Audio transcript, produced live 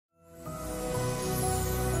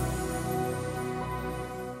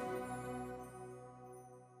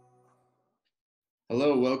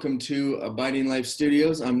Hello, welcome to Abiding Life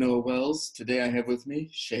Studios. I'm Noah Wells. Today I have with me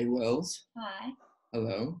Shay Wells. Hi.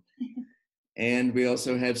 Hello. And we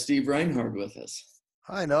also have Steve Reinhard with us.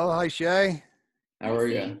 Hi, Noah. Hi, Shay. How Hi, are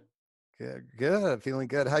Steve. you? Good. Feeling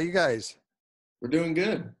good. How you guys? We're doing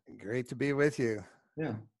good. Great to be with you.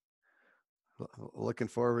 Yeah. Looking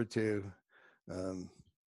forward to um,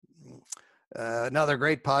 another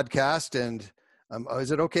great podcast. And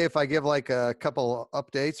is it okay if I give like a couple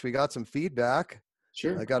updates? We got some feedback.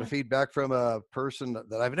 Sure. I got a feedback from a person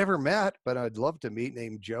that I've never met, but I'd love to meet,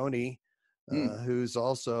 named Joni, who's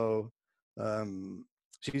also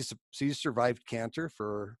she's survived cancer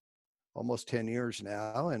for almost 10 years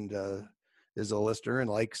now, and is a listener and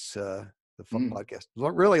likes the podcast.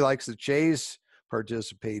 Really likes that Shay's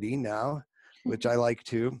participating now, which I like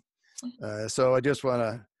too. So I just want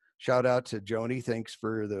to shout out to Joni. Thanks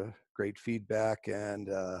for the great feedback, and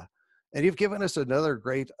you've given us another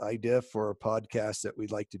great idea for a podcast that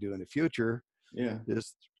we'd like to do in the future. Yeah.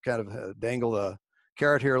 Just kind of dangle a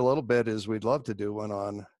carrot here a little bit, is we'd love to do one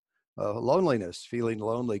on loneliness, feeling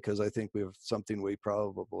lonely, because I think we have something we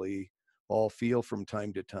probably all feel from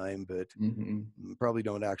time to time, but probably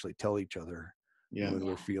don't actually tell each other when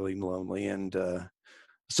we're feeling lonely. And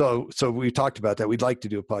so we talked about that. We'd like to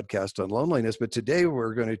do a podcast on loneliness, but today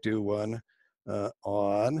we're going to do one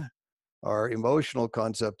on our emotional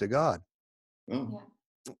concept of God. Oh.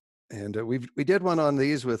 And we did one on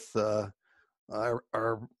these with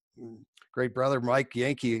our great brother Mike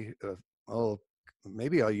Yankee.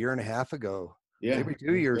 Maybe a year and a half ago, maybe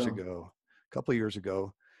 2 years ago, a couple of years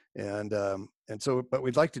ago. And so, but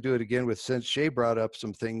we'd like to do it again since Shay brought up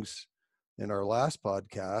some things in our last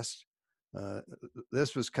podcast.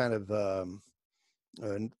 This was kind of the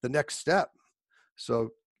next step.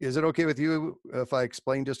 So is it okay with you if I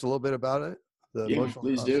explain just a little bit about it? The emotional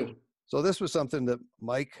please concept? do. So this was something that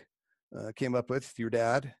Mike came up with, your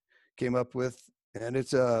dad came up with, and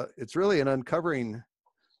it's really an uncovering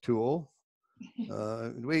tool.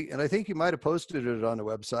 And I think you might have posted it on the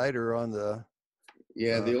website or on the.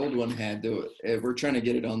 Yeah, the old one had to. We're trying to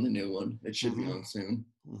get it on the new one. It should be on soon.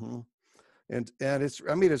 And it's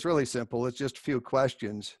really simple. It's just a few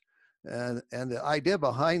questions, and the idea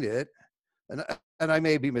behind it, and I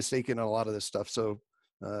may be mistaken on a lot of this stuff. So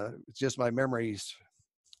it's just my memory's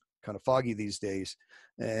kind of foggy these days.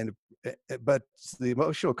 But the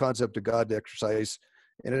emotional concept of God exercise,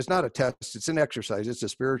 and it's not a test, it's an exercise. It's a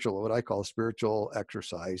spiritual, what I call a spiritual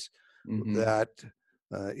exercise that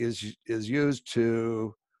is used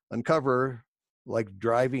to uncover, like,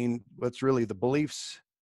 driving what's really the beliefs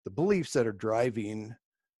that are driving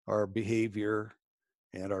our behavior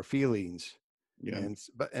and our feelings. Yeah.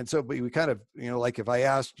 And so we kind of, like if I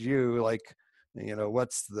asked you, like,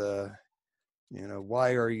 what's the,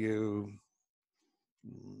 why are you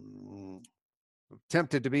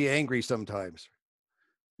tempted to be angry sometimes?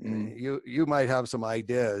 You might have some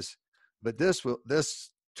ideas, but this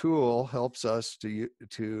tool helps us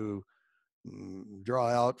to draw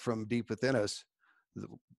out from deep within us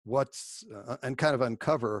what's and kind of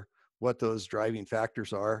uncover what those driving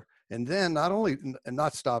factors are, and then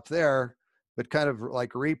not stop there, but kind of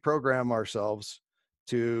like reprogram ourselves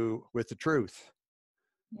with the truth.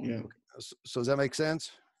 Yeah. So does that make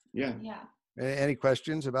sense? Yeah. Any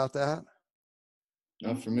questions about that?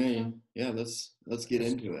 Not for me. Yeah, let's get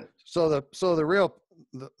into it. So I'd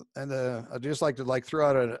just like to throw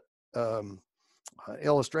out an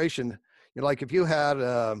illustration. Like if you had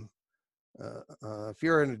if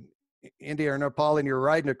you're in India or Nepal and you're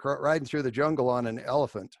riding through the jungle on an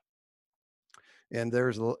elephant, and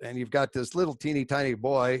you've got this little teeny tiny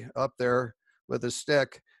boy up there with a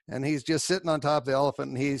stick, and he's just sitting on top of the elephant,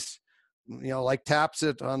 and he's like taps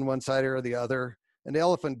it on one side or the other, and the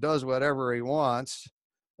elephant does whatever he wants.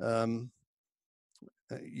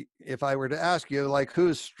 If I were to ask you, like,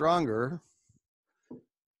 who's stronger,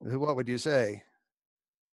 what would you say?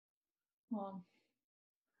 Well,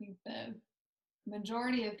 I think the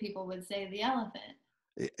majority of people would say the elephant.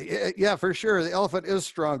 Yeah, for sure. The elephant is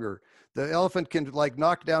stronger. The elephant can like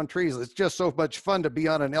knock down trees. It's just so much fun to be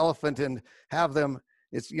on an elephant and have them.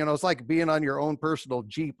 It's like being on your own personal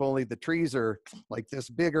Jeep, only the trees are like this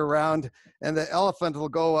big around, and the elephant will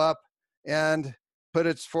go up and put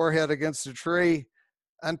its forehead against the tree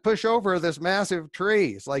and push over this massive tree.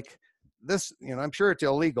 It's like this, I'm sure it's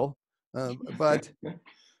illegal, but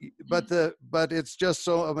it's just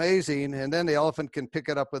so amazing. And then the elephant can pick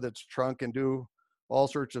it up with its trunk and do all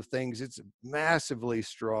sorts of things. It's massively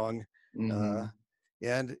strong.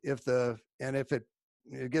 And if it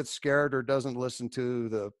gets scared or doesn't listen to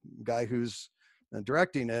the guy who's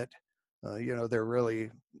directing it, they're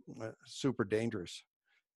really super dangerous.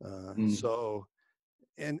 So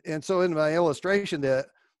and so in my illustration, the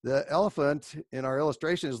elephant in our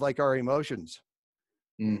illustration is like our emotions.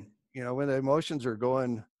 Mm. You know, when the emotions are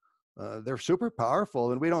going, they're super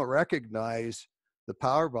powerful, and we don't recognize the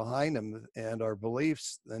power behind them and our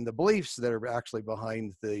beliefs and the beliefs that are actually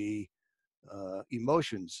behind the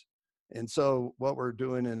emotions. And so what we're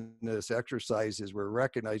doing in this exercise is we're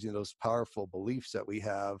recognizing those powerful beliefs that we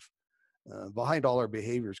have behind all our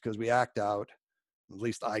behaviors, because we act out, at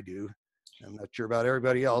least I do. I'm not sure about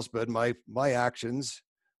everybody else, but my actions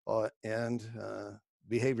and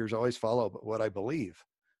behaviors always follow what I believe,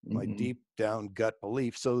 my deep down gut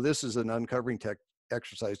belief. So this is an uncovering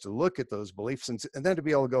exercise to look at those beliefs and then to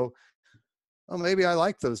be able to go, oh, maybe I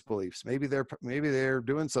like those beliefs. Maybe they're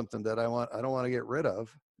doing something that I don't want to get rid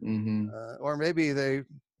of, or maybe they, you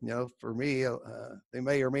know, for me, they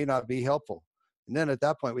may or may not be helpful. And then at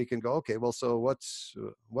that point we can go, okay, well, so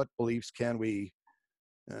what beliefs can we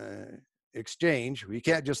exchange? We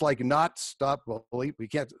can't just like not stop belief. We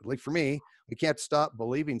can't, like for me, we can't stop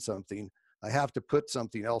believing something. I have to put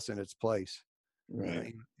something else in its place.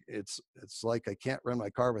 Right. It's like I can't run my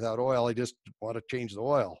car without oil. I just want to change the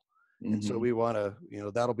oil. And so we want to, you know,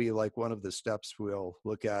 that'll be like one of the steps we'll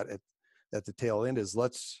look at the tail end is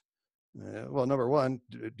well, number one,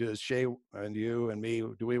 does Shay and you and me,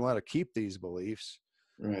 do we want to keep these beliefs?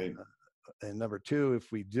 Right. And number two,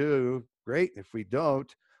 if we do, great. If we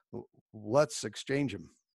don't, let's exchange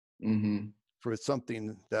them for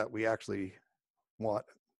something that we actually want.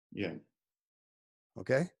 Yeah.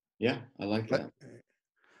 Okay. Yeah, I like that.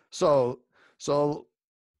 So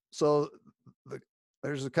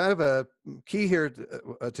there's a kind of a key here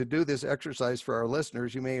to do this exercise for our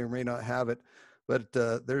listeners. You may or may not have it, but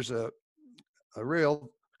there's a real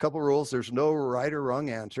couple rules. There's no right or wrong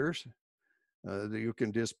answers. You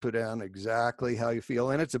can just put down exactly how you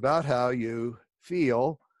feel, and it's about how you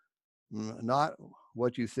feel, not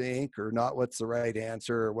what you think or not what's the right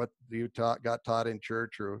answer or what you got taught in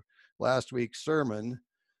church or last week's sermon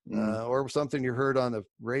or something you heard on the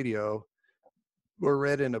radio or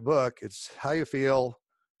read in a book. It's how you feel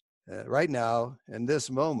right now in this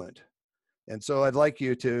moment. And so I'd like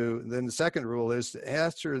you to, then the second rule is to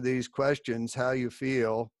answer these questions, how you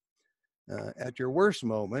feel at your worst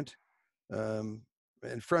moment and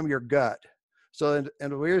from your gut. So,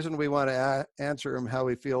 and the reason we want to answer them how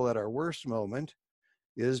we feel at our worst moment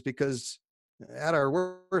is because at our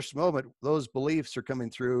worst moment, those beliefs are coming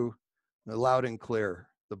through loud and clear.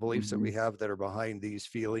 The beliefs that we have that are behind these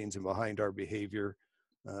feelings and behind our behavior.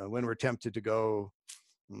 When we're tempted to go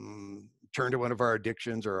turn to one of our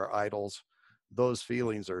addictions or our idols, those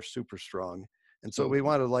feelings are super strong. And so we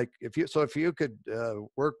want to, like, if you could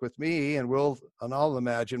work with me, and I'll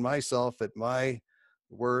imagine myself at my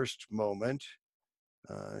worst moment,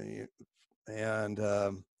 and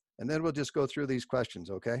then we'll just go through these questions.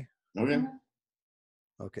 Okay. Okay.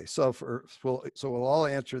 Okay. So we'll all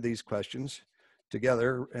answer these questions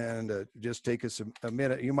together, and just take us a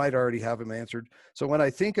minute. You might already have them answered. So when I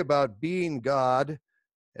think about being God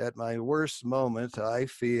at my worst moment, I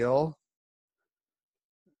feel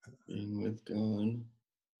Being with God.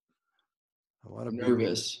 I want to be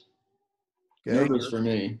Nervous. okay. Nervous for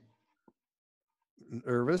me.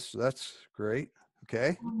 Nervous. That's great.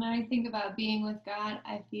 Okay. When I think about being with God,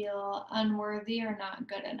 I feel unworthy or not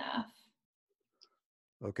good enough.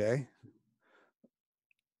 Okay.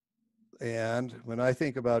 And when I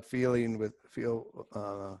think about being with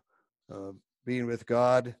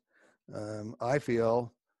God, I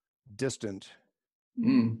feel distant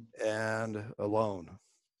and alone.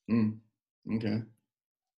 Okay.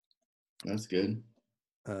 That's good.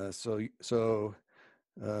 So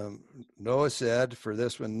Noah said for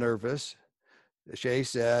this one, nervous. Shay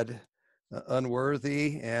said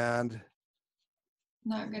unworthy and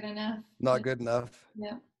not good enough. Not good enough.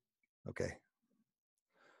 Yeah. Okay.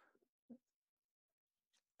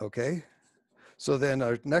 Okay. So then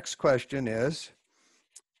our next question is,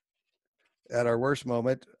 at our worst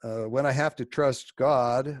moment, when I have to trust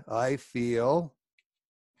God, I feel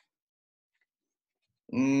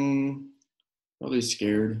probably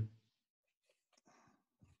scared.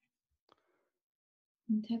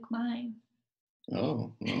 You took mine.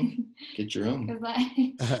 Oh, well, get your own. Because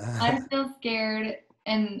I feel scared,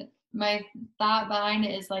 and my thought behind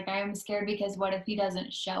it is like, I'm scared because what if he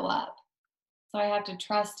doesn't show up? So I have to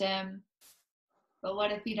trust him, but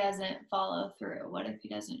what if he doesn't follow through? What if he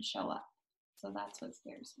doesn't show up? So that's what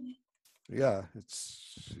scares me. Yeah,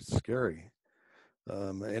 it's scary.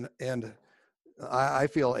 And I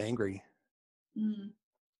feel angry.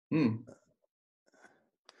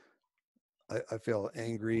 I feel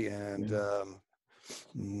angry and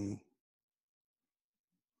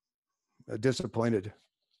disappointed.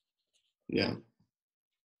 Yeah.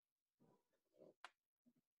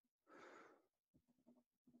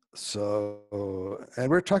 So, and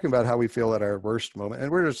we're talking about how we feel at our worst moment,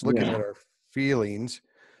 and we're just looking Yeah. at our feelings.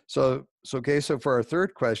 So okay. So for our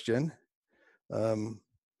third question, um,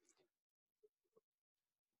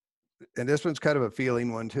 and this one's kind of a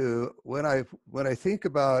feeling one too. When I think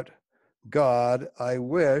about God, I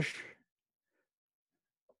wish,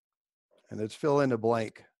 and it's fill in the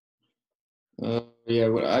blank. Yeah.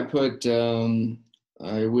 What I put,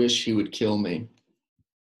 I wish he would kill me.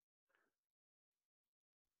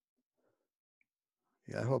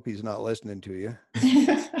 Yeah, I hope he's not listening to you.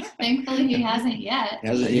 Thankfully, he hasn't yet.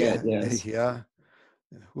 Hasn't yet. Yeah, Yes. yeah.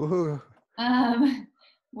 Woohoo.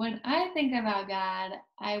 When I think about God,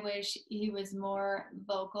 I wish he was more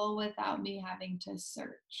vocal without me having to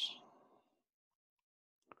search.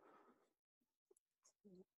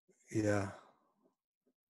 Yeah.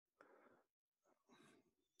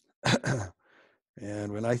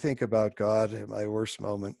 And when I think about God at my worst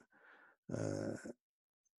moment, uh,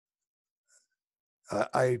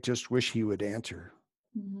 I just wish he would answer.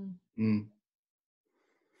 Mm-hmm. Mm.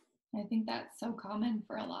 I think that's so common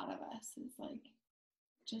for a lot of us. It's like,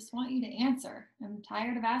 just want you to answer. I'm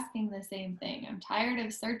tired of asking the same thing. I'm tired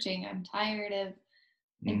of searching. I'm tired of,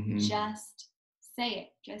 like, just say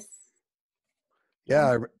it. Just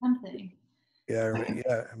Yeah. something. Yeah.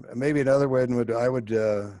 Yeah. Maybe another one would, I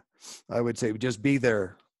would say just be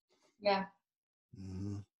there. Yeah.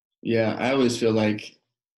 Mm-hmm. Yeah. I always feel like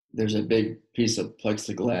there's a big piece of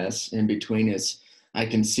plexiglass in between us. I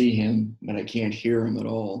can see him, but I can't hear him at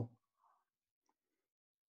all.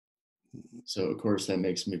 So of course that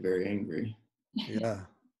makes me very angry. Yeah.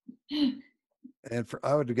 And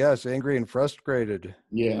I would guess angry and frustrated.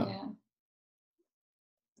 Yeah. Yeah.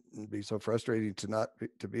 It'd be so frustrating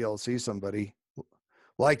to be able to see somebody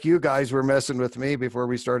like you guys were messing with me before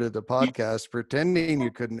we started the podcast, pretending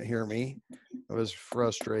you couldn't hear me. It was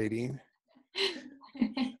frustrating.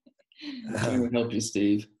 I'm trying to help you,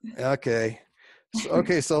 Steve. Okay.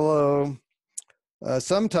 So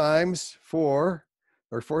sometimes for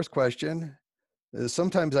our fourth question is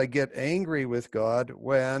sometimes I get angry with God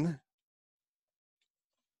when.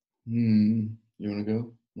 You want to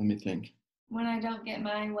go? Let me think. When I don't get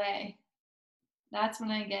my way, that's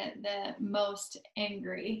when I get the most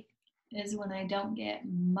angry, is when I don't get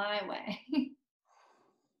my way.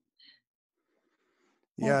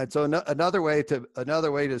 Yeah. So another way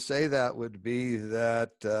to say that would be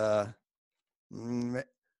that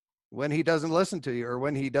when he doesn't listen to you or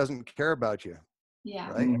when he doesn't care about you.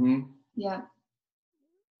 Yeah. Right. Yeah.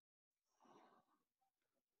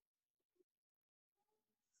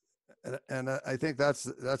 And I think that's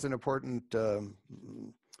an important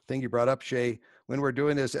thing you brought up, Shay. When we're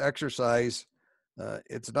doing this exercise,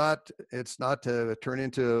 it's not to turn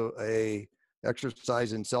into a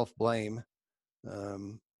exercise in self blame.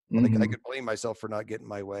 Like I could blame myself for not getting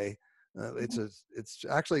my way. It's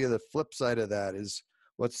actually the flip side of that is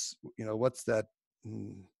what's that.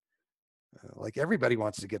 Like everybody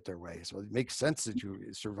wants to get their way, so it makes sense that you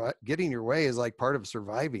survive. Getting your way is like part of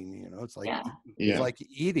surviving. It's like it's like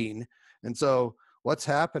eating. And so what's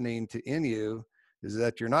happening in you is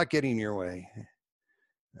that you're not getting your way.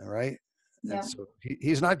 All right. Yeah. And so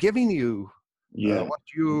he's not giving you what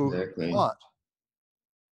you want.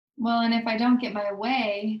 Well, and if I don't get my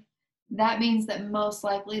way, that means that most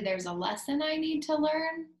likely there's a lesson I need to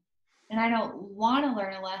learn. And I don't want to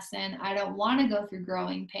learn a lesson. I don't want to go through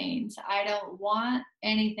growing pains. I don't want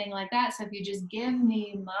anything like that. So if you just give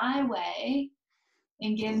me my way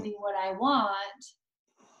and give me what I want,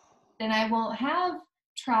 then I won't have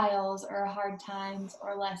trials or hard times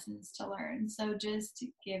or lessons to learn. So just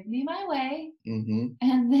give me my way, and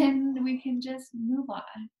then we can just move on.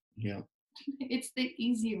 Yeah. It's the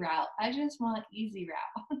easy route. I just want easy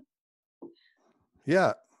route.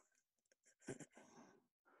 Yeah.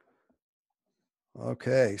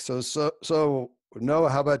 Okay. So Noah,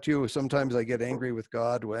 how about you? Sometimes I get angry with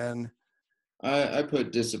God when I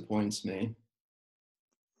put disappoints me.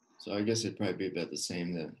 So I guess it'd probably be about the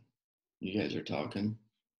same that you guys are talking.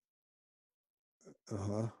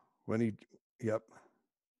 When he, yep.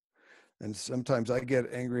 And sometimes I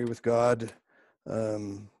get angry with God.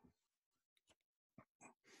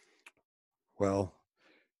 Well,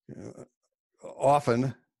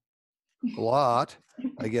 often, a lot,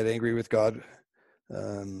 I get angry with God.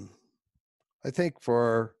 I think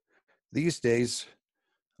for these days,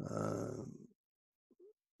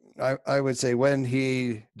 I would say when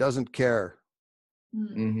he doesn't care.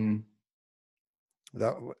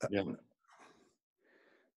 That, Yeah.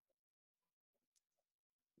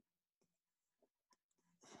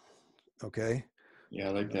 okay. Yeah,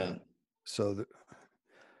 I like that. So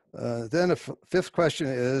then a fifth question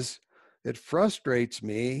is, it frustrates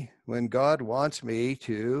me when God wants me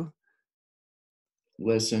to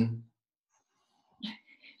Listen.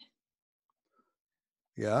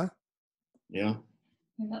 Yeah. Yeah.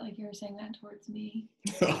 I felt like you were saying that towards me.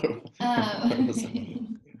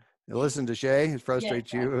 Listen to Shay. It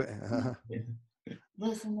frustrates Yes, you.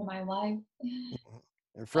 listen to my wife.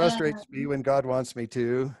 It frustrates me when God wants me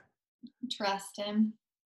to. Trust him.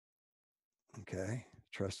 Okay.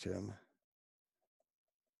 Trust him.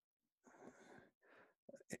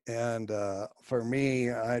 And for me,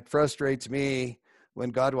 it frustrates me when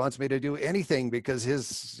God wants me to do anything because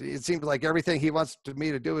it seems like everything he wants me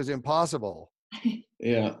to do is impossible.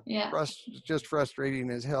 Yeah. Just frustrating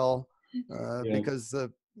as hell Yeah.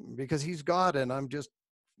 because he's God and I'm just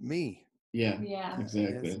me. Yeah.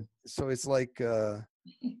 Exactly. So it's like,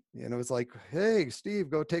 it's like, hey,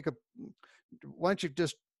 Steve, why don't you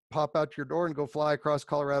just pop out your door and go fly across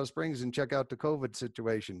Colorado Springs and check out the COVID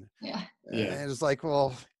situation? Yeah. And it's like,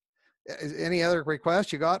 well, any other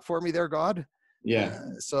requests you got for me there, God? Yeah.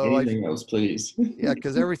 So anything else, please? Yeah,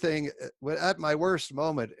 because everything, at my worst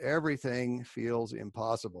moment, everything feels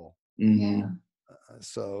impossible. Yeah.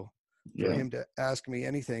 So for him to ask me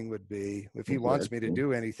anything would be, if he wants me to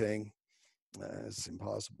do anything, it's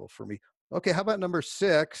impossible for me. Okay, how about number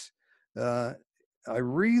 6? I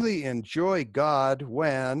really enjoy God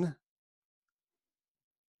when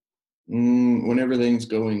everything's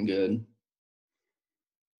going good.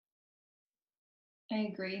 I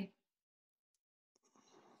agree.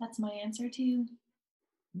 That's my answer too.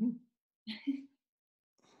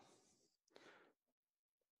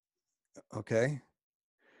 Okay.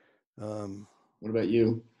 What about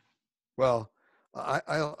you? Well,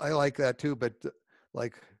 I like that too, but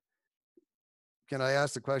like, can I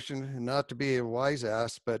ask the question, not to be a wise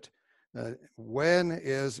ass, but when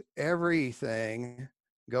is everything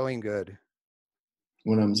going good?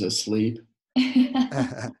 When I'm asleep.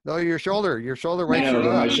 No, your shoulder wakes I you know, but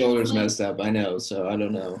up. my shoulder's messed up. I know, so I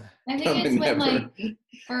don't know. I think it's when, like,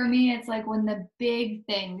 for me, it's like when the big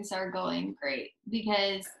things are going great,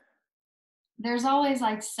 because there's always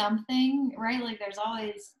like something, right? Like there's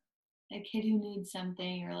always a kid who needs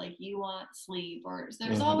something, or like you want sleep, or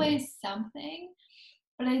there's always something.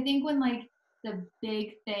 But I think when like the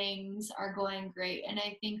big things are going great, and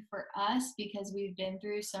I think for us, because we've been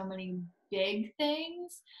through so many big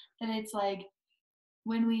things, that it's like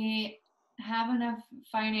when we have enough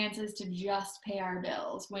finances to just pay our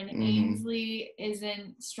bills, when Ainsley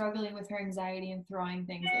isn't struggling with her anxiety and throwing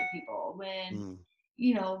things at people, when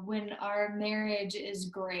when our marriage is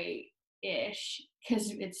great-ish, because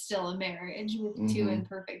it's still a marriage with two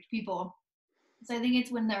imperfect people. So I think it's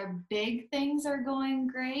when our big things are going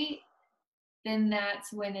great, then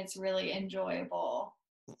that's when it's really enjoyable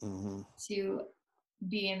to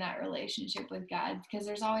be in that relationship with God, because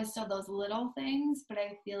there's always still those little things, but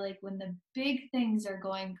I feel like when the big things are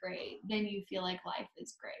going great, then you feel like life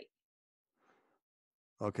is great.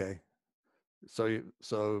 Okay.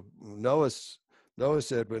 So Noah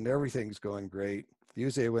said when everything's going great. You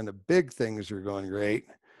say when the big things are going great,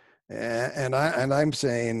 and I'm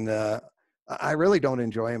saying I really don't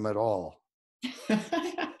enjoy them at all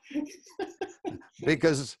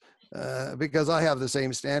because I have the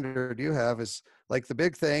same standard you have. Is like the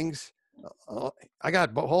big things. I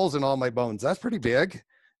got holes in all my bones. That's pretty big.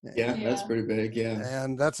 Yeah, that's pretty big. Yeah,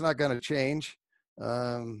 and that's not going to change.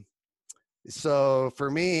 So for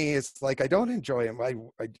me, it's like I don't enjoy him. I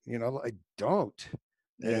don't.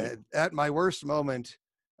 Yeah. At my worst moment,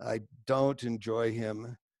 I don't enjoy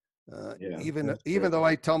him. Even though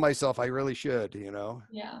I tell myself I really should,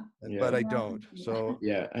 Yeah. But I don't. So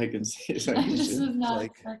yeah, I can see. I just was not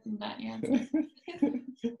expecting that answer.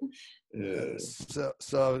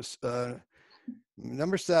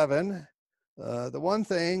 Number 7, the one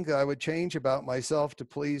thing I would change about myself to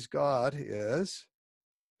please God is.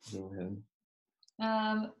 Go ahead.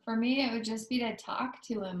 For me, it would just be to talk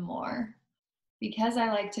to him more, because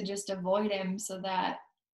I like to just avoid him so that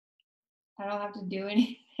I don't have to do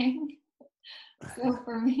anything. So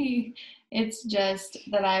for me, it's just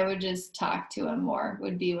that I would just talk to him more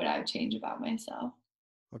would be what I would change about myself.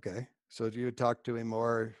 Okay. So you would talk to him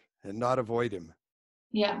more and not avoid him.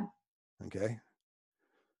 Yeah. Okay.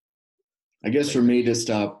 I guess for me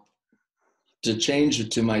to change it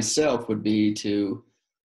to myself would be to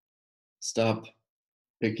stop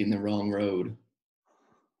picking the wrong road.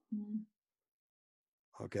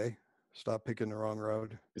 Okay. Stop picking the wrong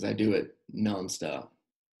road. Because I do it nonstop,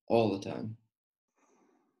 all the time.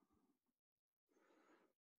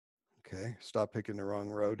 Okay. Stop picking the wrong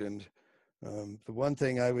road. And The one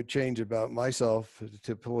thing I would change about myself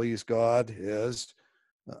to please God is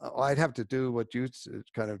I'd have to do what you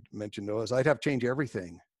kind of mentioned, Noah, is I'd have to change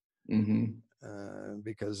everything. Mm-hmm.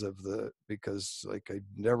 Because like I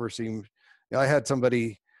never seemed, I had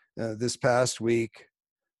somebody this past week,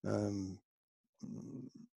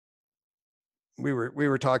 we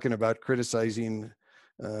were talking about criticizing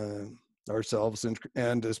ourselves,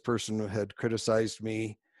 and this person had criticized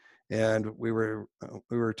me, and we were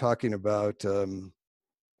talking about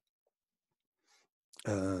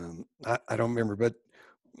I don't remember, but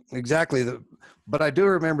exactly but I do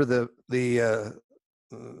remember the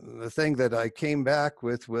thing that I came back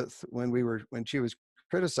with when she was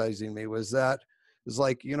criticizing me was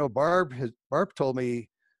like, Barb told me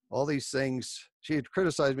all these things. She had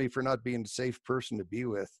criticized me for not being a safe person to be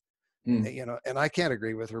with, and I can't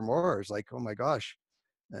agree with her more. It's like, oh my gosh,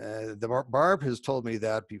 Barb has told me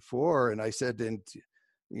that before, and I said, and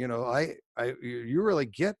you really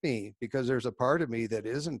get me, because there's a part of me that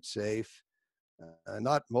isn't safe.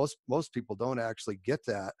 Not most people don't actually get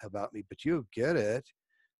that about me, but you get it.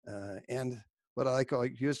 And what I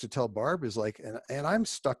used to tell Barb is like, and I'm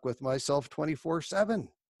stuck with myself 24/7.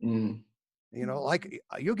 Like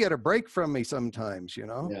you get a break from me sometimes,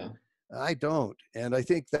 Yeah. I don't. And I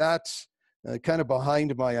think that's kind of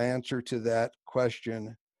behind my answer to that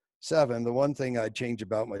question 7. The one thing I'd change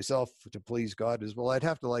about myself to please God is, well, I'd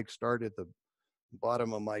have to like start at the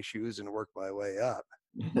bottom of my shoes and work my way up.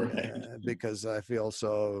 Right. Because I feel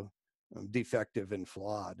so defective and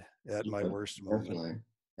flawed at my worst moment. Definitely.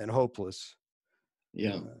 And hopeless.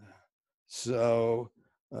 Yeah. So,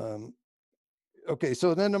 okay.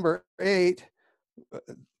 So then number 8,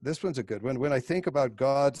 this one's a good one. When I think about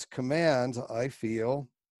God's commands, I feel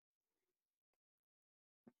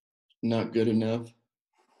Not good enough.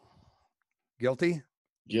 guilty.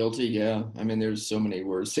 Guilty. Yeah. I mean, there's so many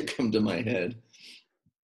words that come to my head.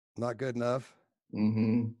 Not good enough.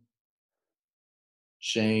 Mm-hmm.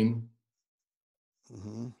 Shame.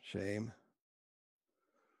 Mm-hmm. Shame.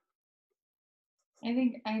 I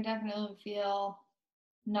think I definitely feel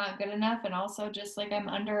not good enough, and also just like I'm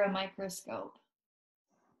under a microscope.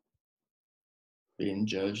 Being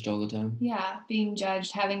judged all the time. Yeah, being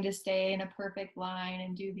judged, having to stay in a perfect line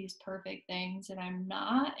and do these perfect things, and I'm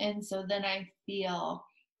not. And so then I feel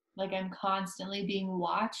like I'm constantly being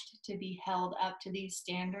watched to be held up to these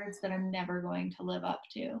standards that I'm never going to live up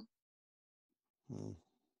to.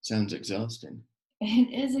 Sounds exhausting.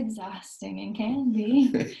 It is exhausting and can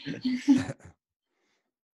be.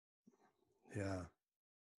 Yeah.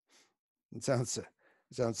 It sounds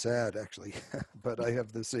sad, actually, but I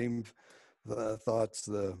have the same thoughts.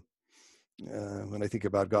 When I think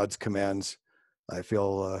about God's commands, I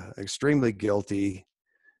feel extremely guilty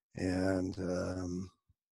and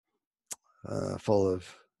full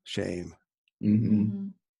of shame Mm-hmm.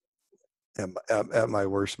 at my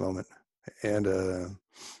worst moment. And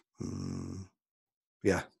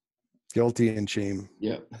yeah, guilty and shame.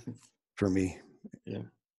 Yeah. For me. Yeah.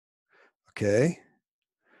 Okay.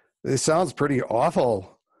 This sounds pretty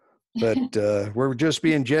awful, but we're just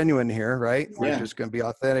being genuine here, right? Yeah. We're just going to be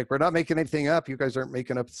authentic. We're not making anything up. You guys aren't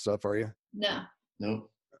making up stuff, are you? No. Nope.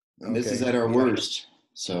 And this is at our worst.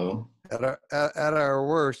 So at our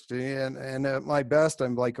worst, and at my best,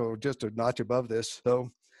 I'm like, just a notch above this.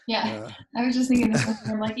 So yeah, I was just thinking this.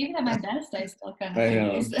 I'm like, even at my best, I still kind of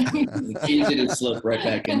do these things. It's easy to slip right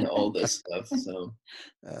back into all this stuff. So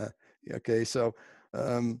okay. So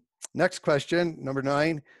next question, number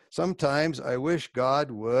 9. Sometimes I wish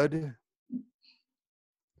God would.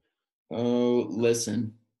 Oh,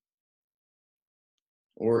 listen.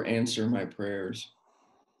 Or answer my prayers.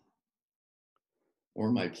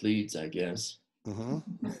 Or my pleads, I guess. Mm-hmm.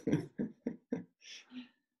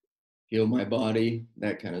 Heal my body,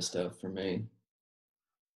 that kind of stuff for me.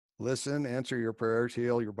 Listen, answer your prayers,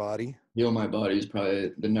 heal your body. Heal my body is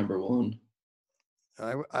probably the number one.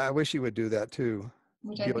 I wish you would do that too.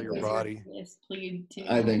 Which heal I think your is body. Your plead too.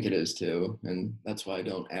 I think it is too. And that's why I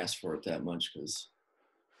don't ask for it that much, because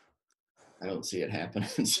I don't see it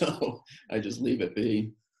happening. So I just leave it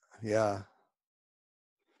be. Yeah.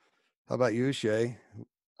 How about you, Shay?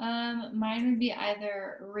 Mine would be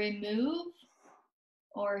either remove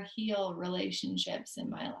or heal relationships in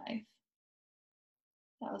my life.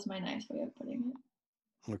 That was my nice way of putting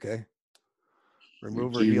it. Okay.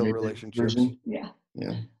 Remove or heal relationships. Yeah.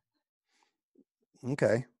 Yeah.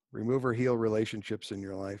 Okay. Remove or heal relationships in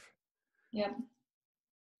your life. Yep.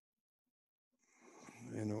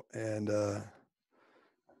 And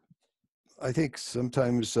I think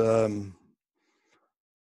sometimes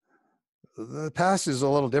the past is a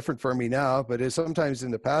little different for me now, but sometimes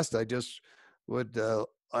in the past I just would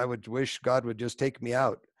I would wish God would just take me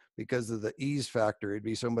out because of the ease factor. It'd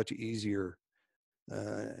be so much easier.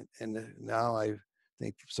 And now I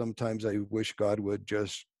think sometimes I wish God would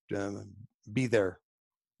just be there.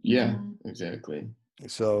 Yeah, exactly.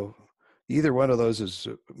 So either one of those is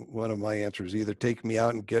one of my answers. Either take me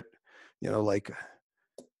out and get, like,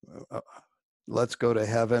 let's go to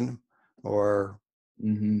heaven, or,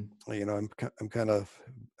 I'm kind of,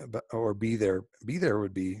 or be there. Be there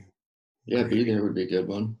would be Yeah, great. be there would be a good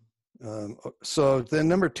one. So then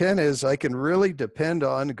number 10 is I can really depend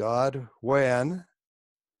on God when.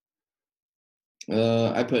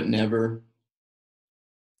 I put never.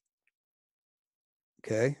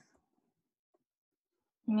 Okay.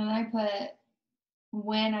 And then I put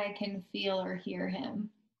when I can feel or hear him,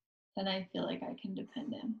 then I feel like I can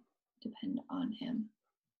depend on him.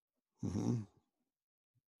 Mm-hmm.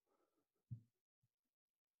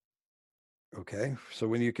 Okay. So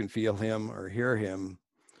when you can feel him or hear him,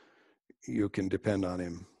 you can depend on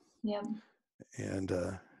him. Yep. And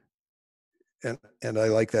I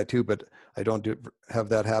like that too, but I don't have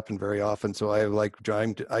that happen very often. So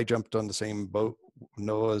I jumped on the same boat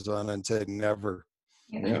Noah's on and said never.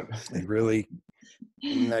 Yeah. I really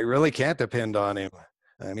can't depend on him.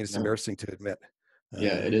 I mean, it's embarrassing to admit.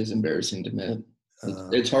 Yeah, it is embarrassing to admit.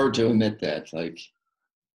 It's hard to admit that, like.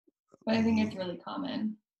 But I think it's really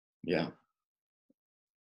common. Yeah.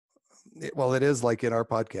 It is, like in our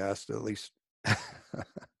podcast, at least.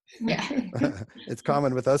 Yeah. It's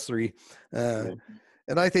common with us three.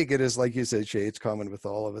 And I think it is, like you said, Shay, it's common with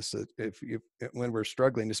all of us that when we're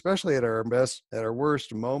struggling, especially at our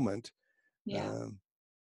worst moment. Yeah.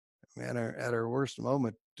 At our worst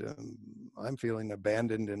moment, I'm feeling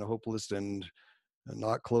abandoned and hopeless and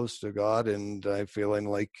not close to God, and I'm feeling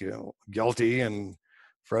like guilty and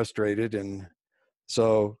frustrated, and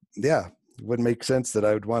so it would make sense that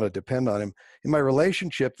I would want to depend on him. In my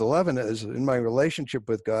relationship, the 11 is in my relationship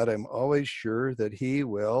with God, I'm always sure that he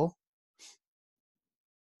will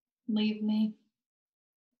leave me.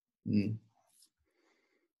 Mm.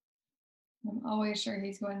 I'm always sure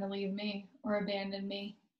he's going to leave me or abandon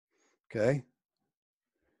me. Okay.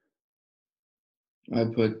 I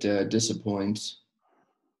put disappoints.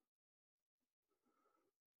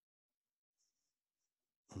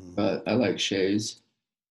 But I like Shay's.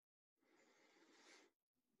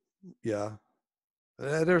 Yeah.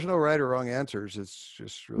 There's no right or wrong answers. It's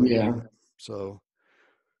just really so.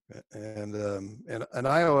 And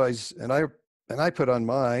I put on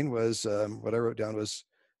mine was what I wrote down was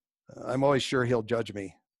I'm always sure he'll judge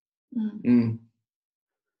me. Mm.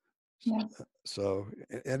 Yeah. So,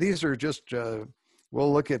 and these are just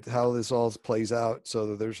we'll look at how this all plays out.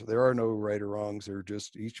 So there are no right or wrongs. They're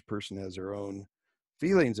just each person has their own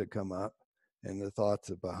feelings that come up and the thoughts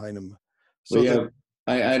behind them. So well,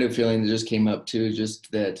 I had a feeling that just came up too,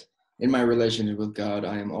 just that in my relationship with God,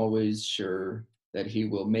 I am always sure that he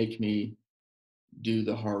will make me do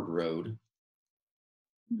the hard road.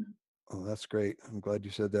 Oh, that's great. I'm glad you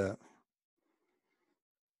said that.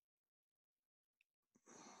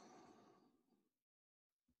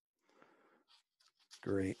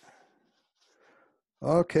 Great.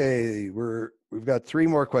 Okay, we've got 3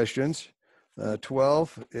 more questions.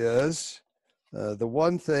 12 is the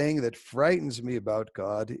one thing that frightens me about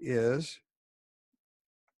God is.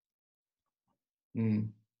 Go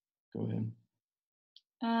ahead.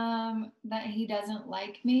 That he doesn't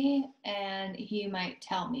like me, and he might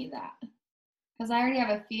tell me that. Because I already have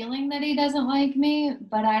a feeling that he doesn't like me,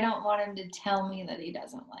 but I don't want him to tell me that he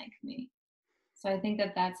doesn't like me. So I think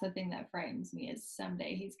that that's the thing that frightens me, is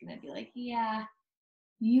someday he's going to be like, yeah,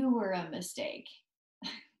 you were a mistake.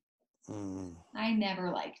 I never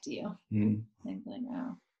liked you. I'd be like,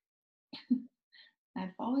 oh,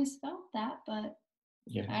 I've always felt that, but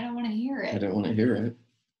I don't want to hear it. I don't want to hear it.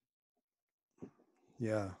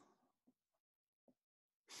 Yeah.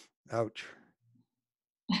 Ouch.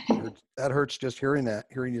 That hurts just hearing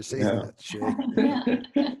you say that, Shay.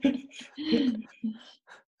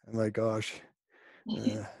 Oh my gosh.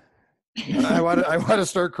 I want to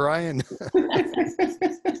start crying.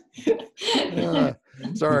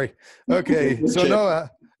 Sorry. Okay. So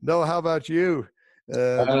Noah, how about you?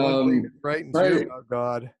 The one thing that frightens you about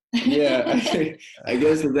God. Yeah, I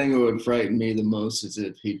guess the thing that would frighten me the most is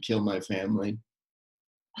if he'd kill my family.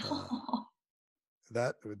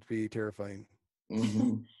 That would be terrifying.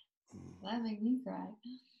 Mm-hmm. That made me cry.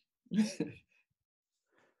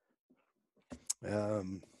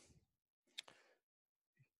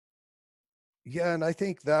 Yeah, and I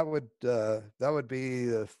think that would be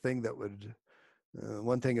the thing that would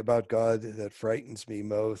one thing about God that frightens me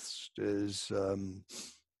most is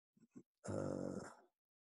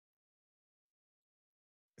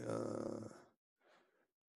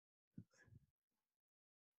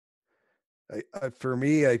For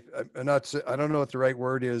me, I'm not, I don't know what the right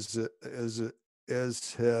word is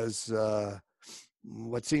his,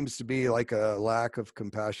 what seems to be like a lack of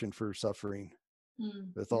compassion for suffering.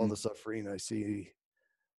 With all the suffering I see,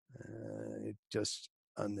 it just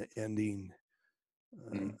unending.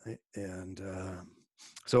 And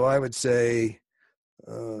so I would say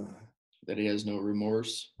that he has no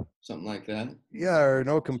remorse, something like that. Yeah, or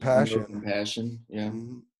no compassion. No compassion, yeah.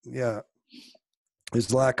 Yeah.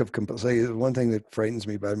 His lack of compassion. One thing that frightens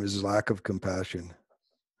me about him is his lack of compassion.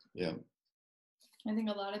 Yeah. I think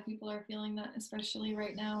a lot of people are feeling that, especially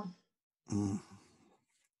right now.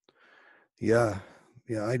 Yeah,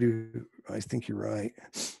 I do. I think you're right.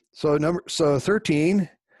 So 13,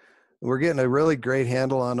 we're getting a really great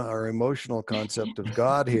handle on our emotional concept of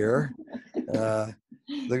God here. And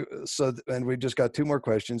we just got two more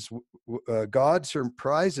questions. God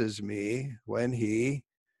surprises me when he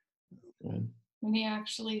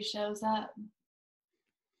actually shows up.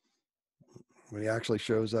 When he actually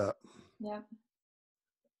shows up. Yep.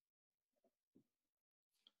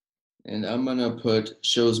 And I'm gonna put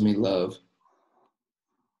shows me love.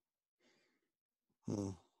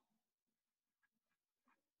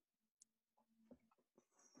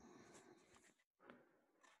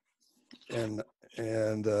 And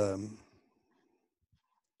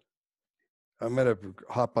I'm going to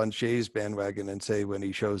hop on Shay's bandwagon and say when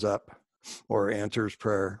he shows up or answers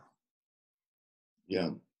prayer.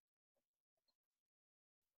 Yeah.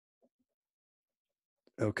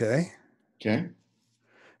 Okay. Okay.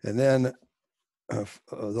 And then the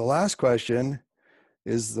last question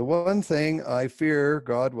is, the one thing I fear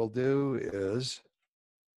God will do is.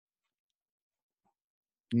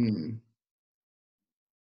 Leave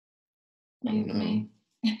me.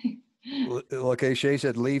 Okay, Shay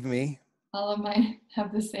said, leave me. All of mine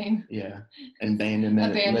have the same. Yeah.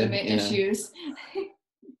 Abandonment issues.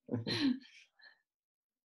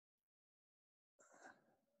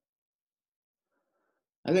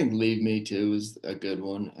 I think leave me too is a good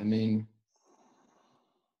one. I mean,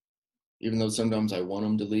 even though sometimes I want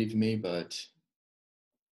him to leave me, but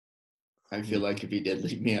I feel like if he did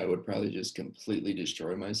leave me, I would probably just completely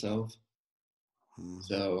destroy myself.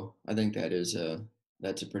 So I think that's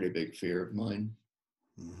a pretty big fear of mine.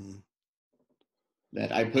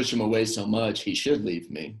 That I push him away so much, he should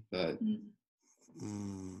leave me, but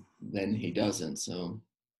then he doesn't. So,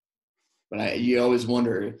 but you always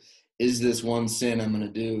wonder, is this one sin I'm going to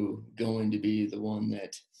do going to be the one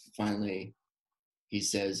that finally he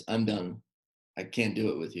says, I'm done. I can't do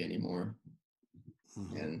it with you anymore.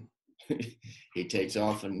 And he takes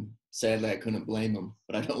off, and sadly I couldn't blame him,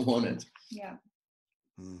 but I don't want it. Yeah.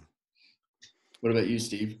 What about you,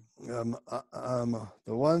 Steve? The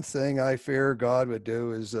one thing I fear God would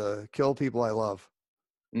do is kill people I love.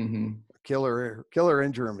 Kill or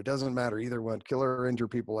injure them. It doesn't matter, either one. Kill or injure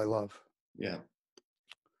people I love. Yeah.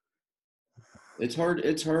 It's hard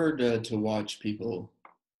to watch people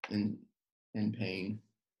in pain.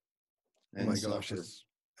 Oh my gosh, it's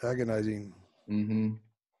agonizing.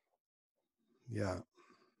 Yeah.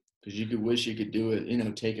 Because you could wish you could do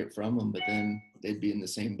it, take it from them, but then they'd be in the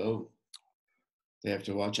same boat. They have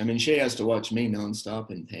to watch. I mean, Shay has to watch me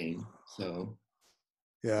nonstop in pain. So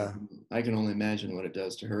yeah, I can only imagine what it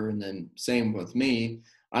does to her. And then same with me.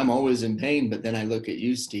 I'm always in pain, but then I look at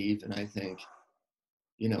you, Steve, and I think,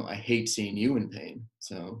 I hate seeing you in pain.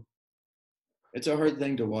 So it's a hard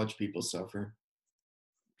thing to watch people suffer.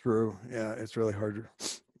 True. Yeah, it's really hard.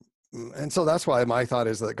 And so that's why my thought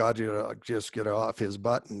is that God just get off his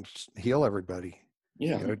butt and heal everybody.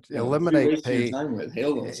 Yeah. Eliminate pain. Time with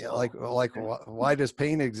why does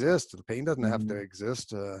pain exist? The pain doesn't have to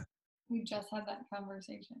exist. We just had that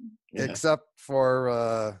conversation. Yeah. Except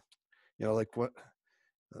for what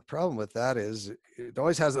the problem with that is, it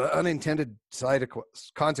always has unintended side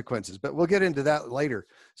consequences. But we'll get into that later.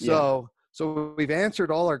 So we've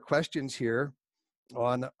answered all our questions here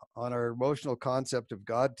on our emotional concept of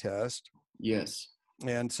God test. Yes.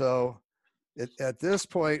 And so at this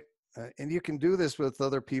point, and you can do this with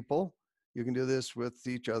other people, you can do this with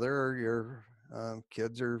each other or your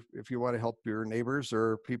kids, or if you want to help your neighbors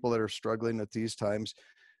or people that are struggling at these times,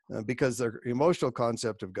 because their emotional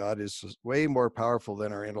concept of God is way more powerful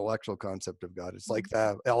than our intellectual concept of God. It's like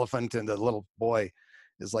that elephant and the little boy.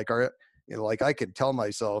 It's like like I could tell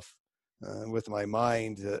myself with my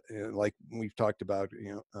mind, like we've talked about,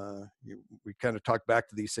 we kind of talk back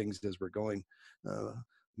to these things as we're going,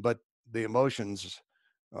 but the emotions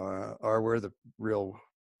are where the real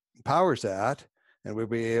power's at, and we'll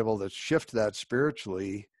be able to shift that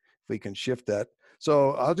spiritually if we can shift that.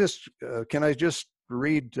 So I'll just, can I just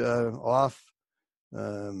read off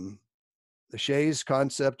Shay's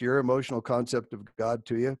concept, your emotional concept of God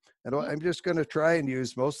to you. And I'm just going to try and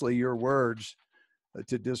use mostly your words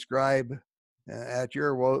to describe at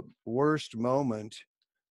your worst moment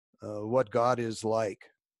what God is like.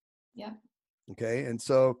 Yeah. Okay. And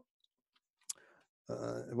so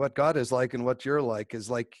what God is like and what you're like is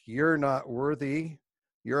like, you're not worthy,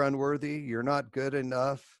 you're unworthy, you're not good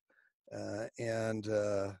enough, and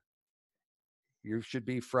you should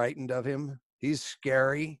be frightened of him. He's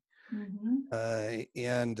scary.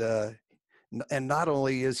 And not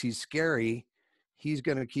only is he scary, he's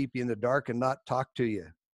going to keep you in the dark and not talk to you.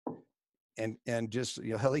 And just,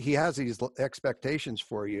 you know, he has these expectations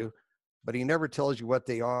for you, but he never tells you what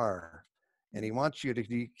they are. And he wants you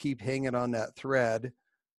to keep hanging on that thread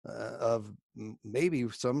of maybe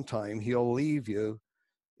sometime he'll leave you,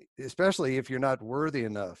 especially if you're not worthy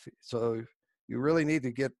enough. So you really need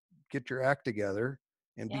to get your act together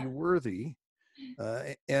and be worthy.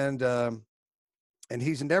 And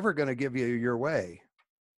he's never going to give you your way,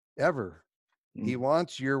 ever. He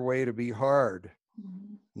wants your way to be hard,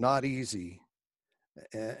 not easy.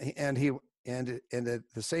 And at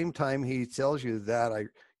the same time he tells you that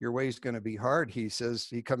your way is going to be hard, he says,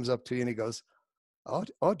 he comes up to you and he goes,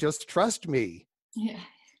 oh, just trust me. Yeah.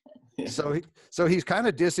 So he's kind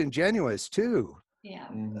of disingenuous too. Yeah.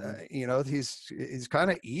 You know, he's kind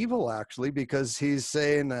of evil actually, because he's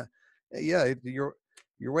saying, yeah, your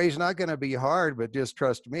way's not going to be hard, but just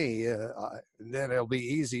trust me. Then it'll be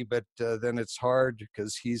easy, but then it's hard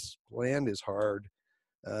because his plan is hard.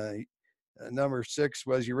 Number 6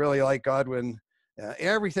 was, you really like God when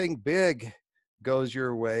everything big goes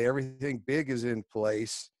your way. Everything big is in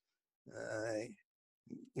place.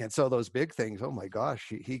 And so those big things, oh my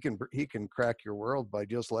gosh, he can crack your world by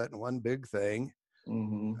just letting one big thing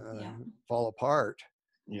fall apart.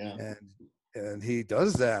 Yeah. And he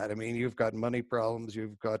does that. I mean, you've got money problems,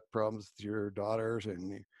 you've got problems with your daughters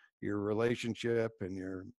and your relationship and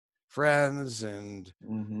your friends and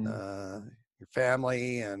your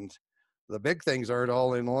family, and the big things aren't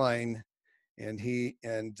all in line. And you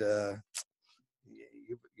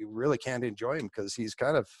really can't enjoy him because he's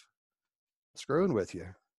kind of screwing with you.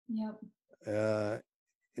 Yep.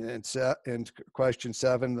 And question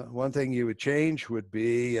 7, one thing you would change would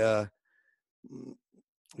be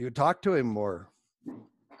you would talk to him more.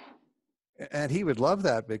 And he would love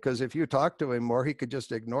that, because if you talk to him more, he could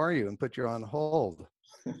just ignore you and put you on hold.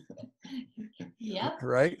 Yep.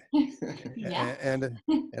 Right? Yeah. And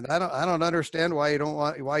I don't understand why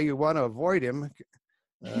you want to avoid him.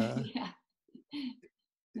 Yeah.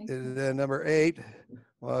 Then number 8,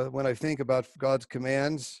 when I think about God's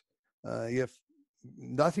commands, if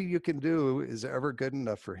nothing you can do is ever good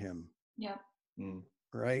enough for him. Yeah.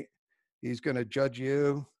 Right? He's going to judge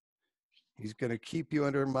you. He's going to keep you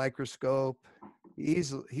under a microscope.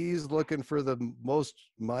 He's looking for the most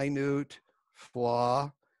minute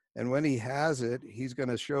flaw, and when he has it, he's going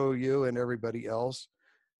to show you and everybody else.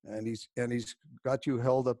 And he's got you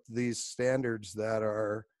held up to these standards that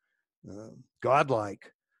are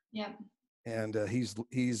godlike. Yeah. And he's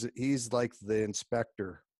like the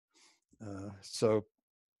inspector. So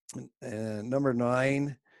number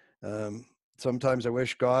 9, sometimes I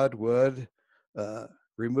wish God would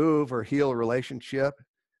remove or heal a relationship,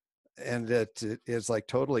 and that it is like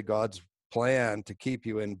totally God's plan to keep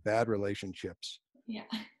you in bad relationships. Yeah.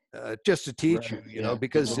 Just to teach you, know,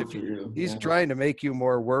 because if he's trying to make you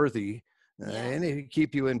more worthy, and he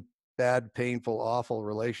keep you in bad, painful, awful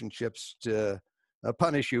relationships to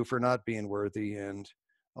punish you for not being worthy, and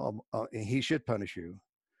he should punish you.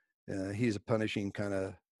 He's a punishing kind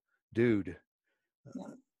of dude.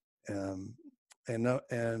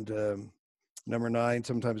 Number 9,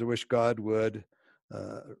 sometimes I wish God would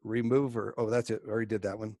remove her. Oh, that's it. I already did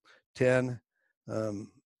that one. 10,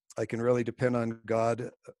 I can really depend on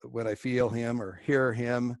God when I feel him or hear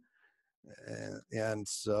him. And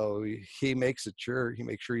so he makes sure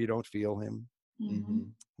you don't feel him.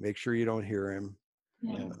 Make sure you don't hear him.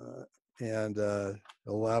 And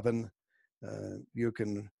 11, you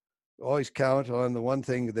can always count on the one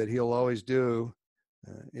thing that he'll always do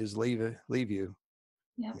is leave you.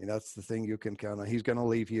 I mean, that's the thing you can count on. He's going to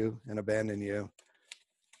leave you and abandon you.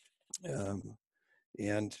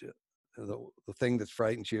 And the thing that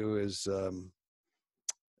frightens you is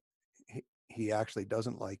he actually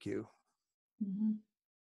doesn't like you.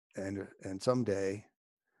 And someday,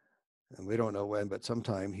 and we don't know when, but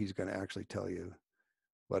sometime he's going to actually tell you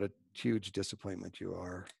what a huge disappointment you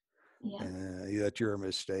are, that you're a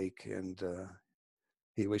mistake, and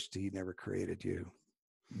he wished he never created you.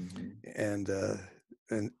 And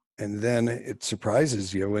then it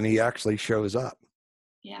surprises you when he actually shows up.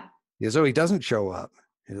 Yeah. So he doesn't show up.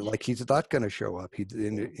 like he's not going to show up. He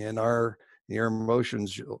in our your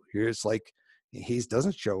emotions, it's like he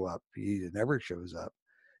doesn't show up. He never shows up.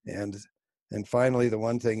 And finally, the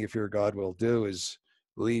one thing if your God will do is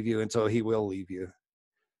leave you, and so he will leave you.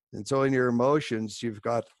 And so in your emotions, you've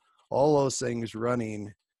got all those things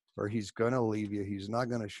running, or he's going to leave you. He's not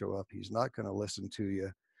going to show up. He's not going to listen to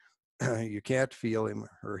you. You can't feel him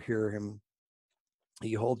or hear him.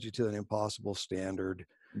 He holds you to an impossible standard.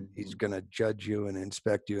 He's going to judge you and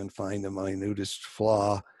inspect you and find the minutest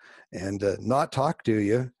flaw and not talk to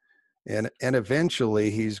you. And eventually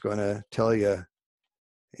he's going to tell you,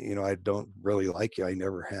 I don't really like you. I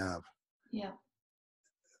never have. Yeah.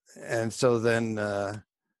 And so then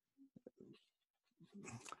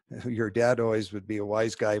your dad always would be a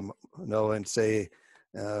wise guy, and say,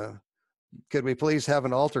 could we please have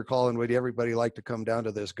an altar call, and would everybody like to come down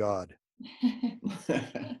to this God?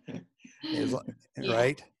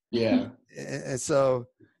 Right? Yeah. And so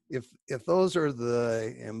if those are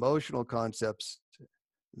the emotional concepts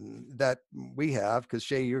that we have, because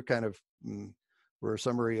Shay, you're kind of were a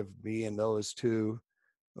summary of me and those two,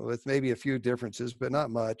 with maybe a few differences, but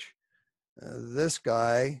not much. This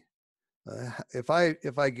guy, if I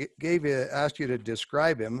asked you to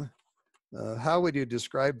describe him, how would you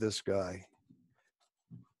describe this guy?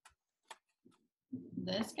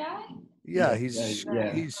 This guy? Yeah,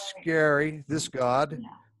 he's scary. This God. Yeah.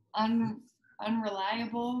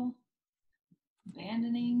 Unreliable,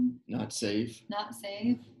 abandoning, not safe,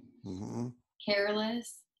 Mm-hmm.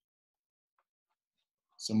 careless,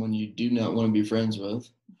 someone you do not want to be friends with,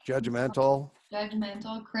 judgmental,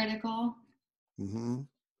 critical, mm-hmm.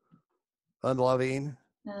 unloving,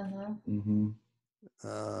 mm-hmm.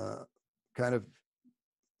 Kind of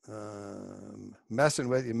messing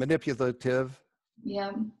with you, manipulative.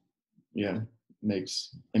 Yeah.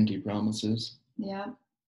 Makes empty promises. Yeah.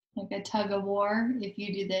 Like a tug of war. If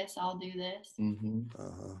you do this, I'll do this.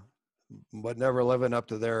 Mm-hmm. But never living up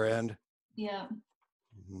to their end. Yeah.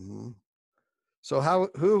 Mm-hmm. So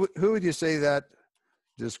who would you say that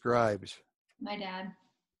describes? My dad.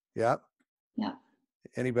 Yeah. Yeah.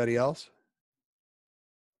 Anybody else?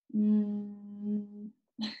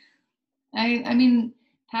 I mean,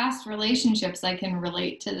 past relationships, I can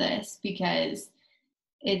relate to this because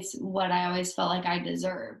it's what I always felt like I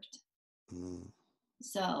deserved.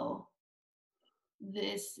 So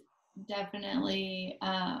this definitely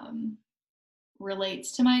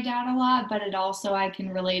relates to my dad a lot, but it also, I can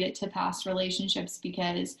relate it to past relationships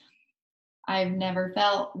because I've never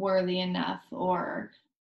felt worthy enough, or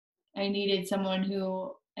I needed someone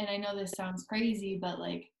who, and I know this sounds crazy, but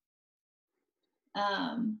like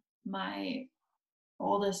my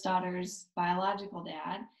oldest daughter's biological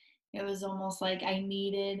dad, it was almost like I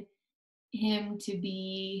needed him to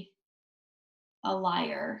be a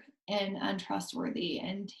liar and untrustworthy.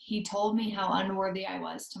 And he told me how unworthy I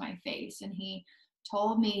was to my face. And he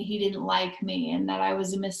told me he didn't like me and that I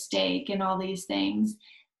was a mistake and all these things.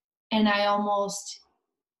 And I almost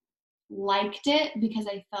liked it because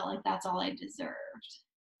I felt like that's all I deserved.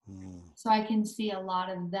 So I can see a lot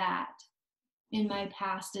of that in my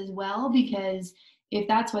past as well, because if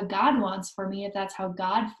that's what God wants for me, if that's how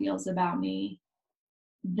God feels about me,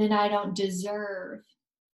 then I don't deserve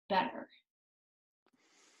better.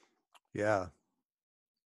 Yeah.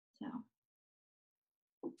 So.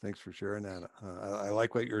 Thanks for sharing that. I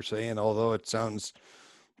like what you're saying, although it sounds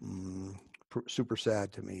super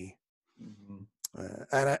sad to me.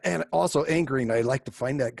 Mm-hmm. And also angering. I'd like to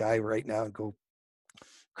find that guy right now and go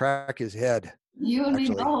crack his head. You and me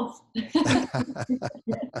both.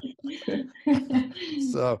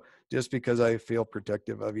 So just because I feel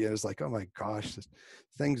protective of you, it's like, oh my gosh,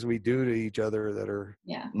 things we do to each other that are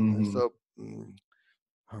so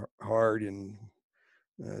hard. And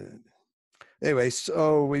anyway,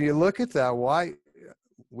 so when you look at that, why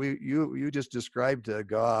you just described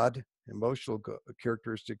God, emotional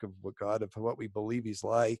characteristic of what God, of what we believe he's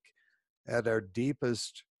like at our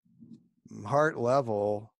deepest heart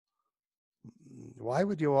level. Why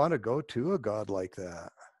would you want to go to a God like that?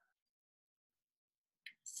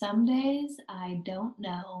 Some days I don't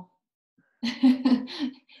know.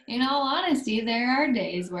 In all honesty, there are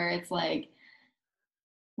days where it's like,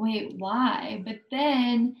 wait, why? But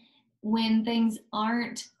then when things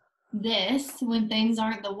aren't when things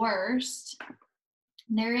aren't the worst,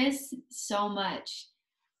 there is so much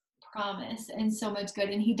promise and so much good.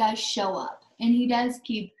 And he does show up and he does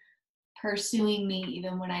keep pursuing me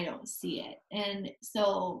even when I don't see it. And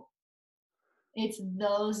so it's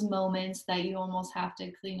those moments that you almost have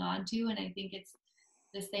to cling on to. And I think it's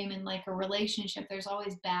the same in like a relationship. There's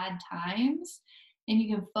always bad times and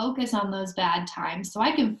you can focus on those bad times. So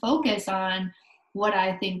I can focus on what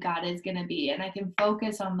I think God is going to be. And I can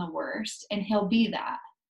focus on the worst, and he'll be that,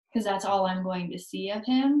 because that's all I'm going to see of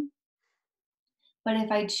him. But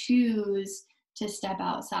if I choose to step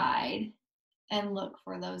outside and look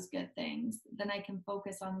for those good things, then I can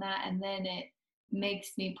focus on that, and then it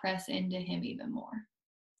makes me press into him even more.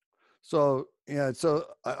 So yeah, so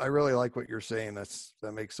I really like what you're saying.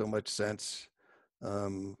 That makes so much sense.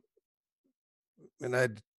 And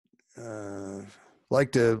I'd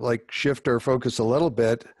like to shift our focus a little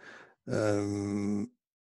bit, to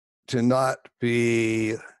not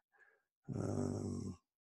be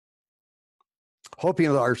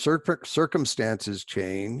hoping that our circumstances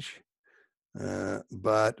change,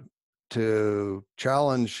 but to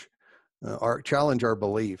challenge our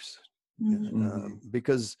beliefs,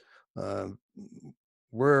 because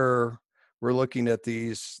we're looking at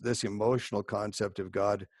this emotional concept of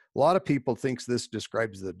God. A lot of people thinks this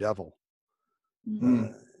describes the devil.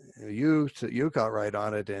 You got right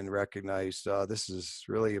on it and recognized this is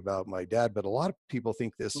really about my dad. But a lot of people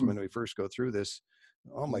think this when we first go through this.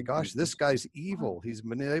 Oh my gosh, this guy's evil. He's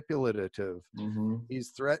manipulative. He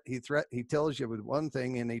tells you with one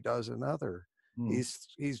thing and he does another.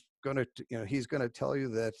 He's gonna tell you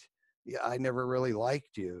that, yeah, I never really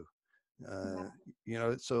liked you.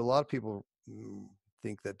 So a lot of people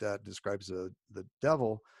think that describes the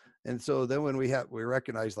devil. And so then when we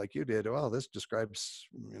recognize, like you did, well, this describes,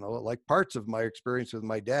 like parts of my experience with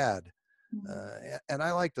my dad. And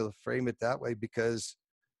I like to frame it that way, because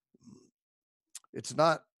it's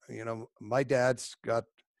not, my dad's got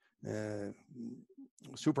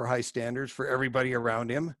super high standards for everybody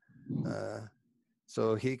around him.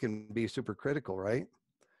 So he can be super critical, right?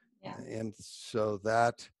 Yeah. And so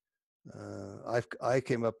that I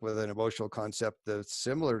came up with an emotional concept that's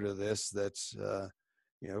similar to this. That's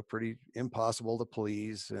pretty impossible to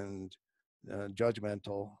please, and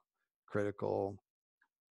judgmental, critical.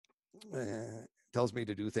 Tells me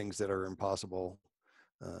to do things that are impossible,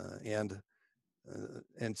 and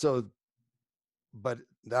so. But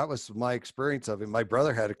that was my experience of him. My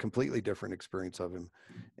brother had a completely different experience of him.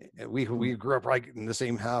 And we grew up right in the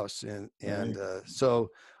same house, and so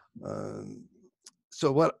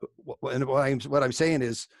what I'm saying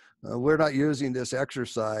is, we're not using this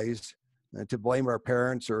exercise to blame our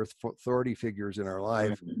parents or authority figures in our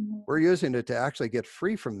life. We're using it to actually get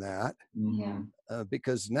free from that.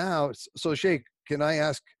 Because now, so Shay, can I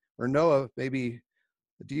ask, or Noah, maybe,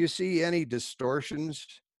 do you see any distortions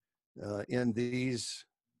in these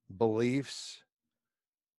beliefs?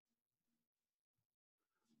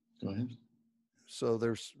 Go ahead. So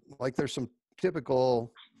there's some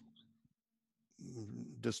typical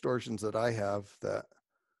distortions that I have that.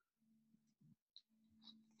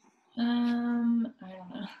 I don't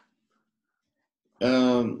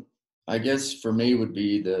know. I guess for me would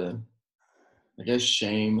be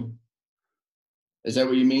shame. Is that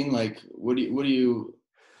what you mean? Like, what do you?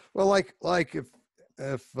 Well, like if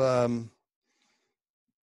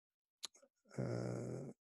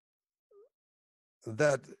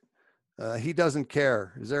that he doesn't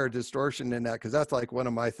care. Is there a distortion in that? Because that's like one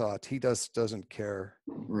of my thoughts. He doesn't care.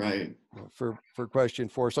 Right. For question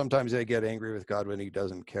 4, sometimes I get angry with God when he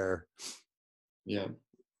doesn't care. Yeah.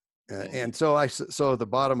 And so the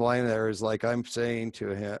bottom line there is, like, I'm saying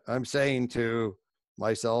to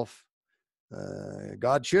myself,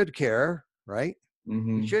 God should care, right?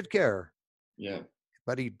 He should care. Yeah.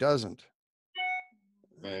 But he doesn't.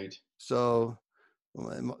 Right. So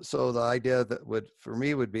the idea that for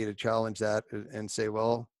me would be to challenge that and say,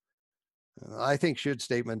 well, I think should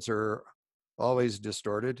statements are always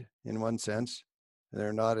distorted in one sense.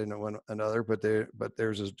 They're not in another, but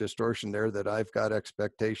there's a distortion there, that I've got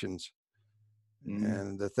expectations.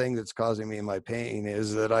 And the thing that's causing me my pain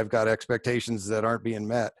is that I've got expectations that aren't being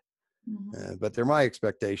met. But they're my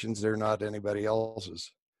expectations. They're not anybody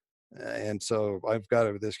else's. And so I've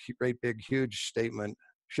got this great big huge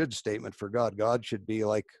should statement for God. God should be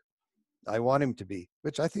like I want him to be,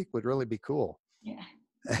 which I think would really be cool. Yeah.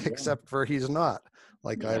 Except for he's not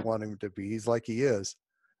like I want him to be. He's like he is.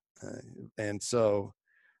 And so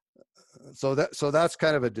that's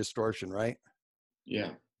kind of a distortion, right?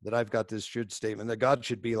 Yeah. That I've got this should statement that God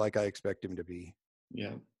should be like I expect him to be.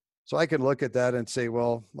 Yeah. So I can look at that and say,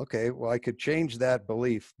 well, okay, I could change that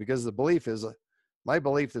belief, because the belief is my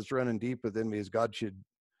belief that's running deep within me is God should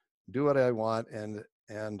do what I want and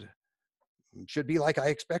should be like I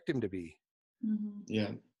expect him to be.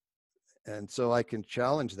 Yeah. And so I can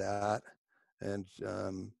challenge that and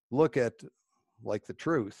look at like the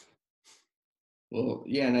truth. Well,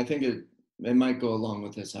 yeah, and I think it might go along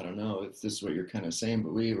with this. I don't know if this is what you're kind of saying,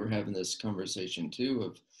 but we were having this conversation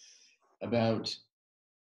too about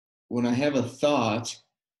when I have a thought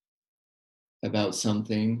about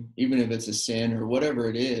something, even if it's a sin or whatever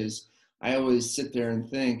it is, I always sit there and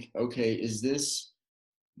think, okay, is this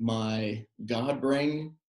my God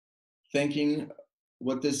brain thinking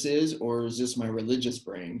what this is, or is this my religious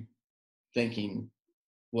brain thinking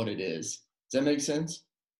what it is? Does that make sense?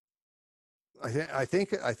 I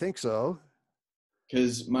think so.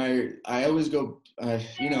 Because I always go,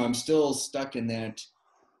 I'm still stuck in that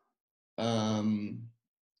um,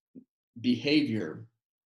 behavior.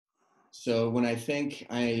 So when I think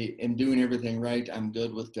I am doing everything right, I'm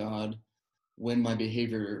good with God. When my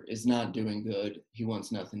behavior is not doing good, he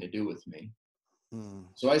wants nothing to do with me. Hmm.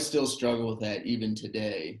 So I still struggle with that even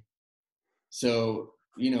today. So,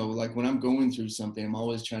 like when I'm going through something, I'm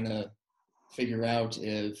always trying to figure out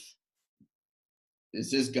is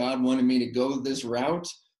this God wanting me to go this route?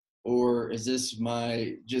 Or is this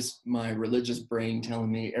just my religious brain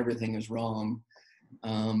telling me everything is wrong?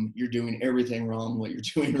 You're doing everything wrong what you're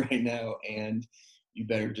doing right now, and you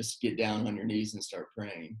better just get down on your knees and start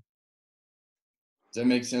praying. Does that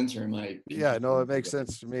make sense, or am I Yeah, no, it confusing makes you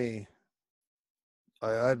sense to me.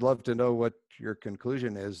 I'd love to know what your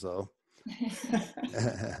conclusion is, though.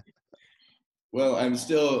 guys? Well,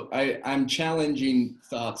 I'm challenging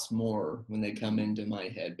thoughts more when they come into my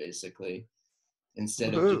head, basically,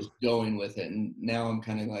 instead of Woohoo. just going with it. And now I'm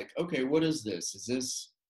kind of like, okay, what is this?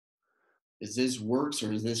 Is this works,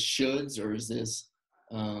 or is this shoulds, or is this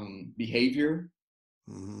behavior?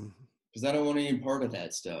 Hmm. Because I don't want any part of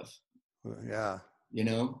that stuff. Yeah.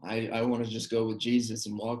 I want to just go with Jesus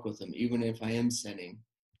and walk with him, even if I am sinning.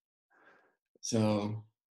 So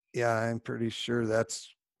Yeah, I'm pretty sure that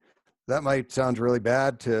might sound really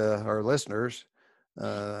bad to our listeners,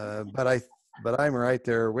 but I'm right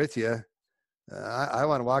there with you. I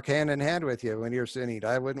want to walk hand in hand with you when you're sinning.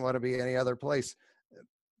 I wouldn't want to be any other place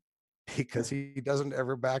because he doesn't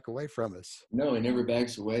ever back away from us. no, he never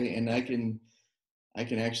backs away, and I can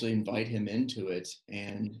actually invite him into it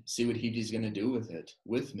and see what he's going to do with it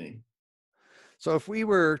with me. So if we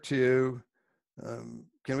were to,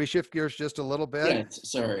 can we shift gears just a little bit? Yeah,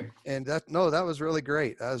 sorry. And that was really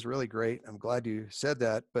great. That was really great. I'm glad you said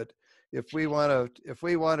that. But if we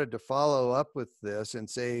wanted to follow up with this and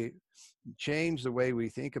say, change the way we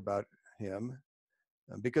think about him,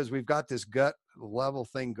 because we've got this gut level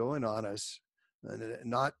thing going on us,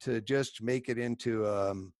 not to just make it into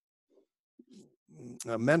a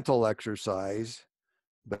mental exercise,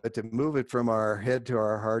 but to move it from our head to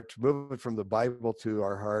our heart, to move it from the Bible to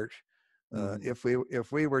our heart. If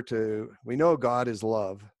we were to, we know God is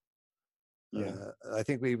love. Yeah. I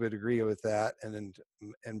think we would agree with that, and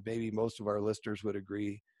maybe most of our listeners would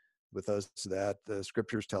agree with us that the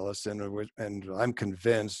scriptures tell us, and I'm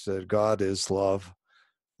convinced that God is love,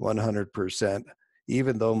 100%.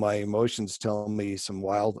 Even though my emotions tell me some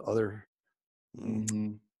wild other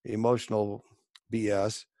Mm-hmm. emotional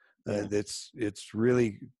BS, Yeah. it's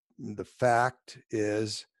really, the fact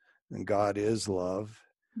is, and God is love.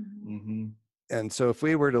 Mm-hmm. And so if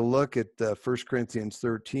we were to look at 1 Corinthians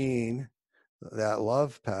 13, that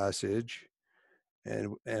love passage,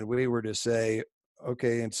 and we were to say,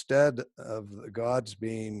 okay, instead of the gods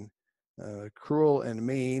being cruel and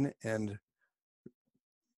mean and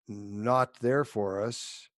not there for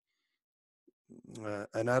us,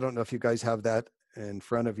 and I don't know if you guys have that in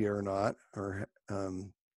front of you or not, or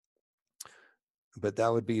but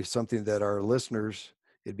that would be something that our listeners,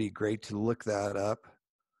 it'd be great to look that up,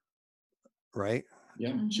 right?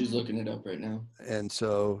 Yeah, she's looking it up right now. And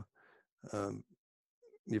so um,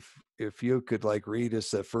 if you could like read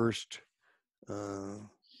us the first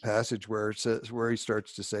passage where it says, where he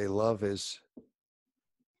starts to say love is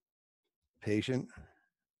patient,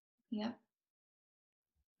 Yep.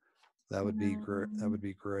 that would be great. That would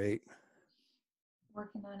be great.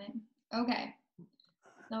 Working on it. Okay.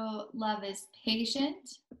 So love is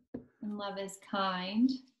patient and love is kind.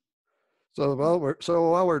 So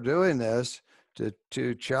while we're doing this,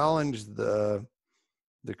 to challenge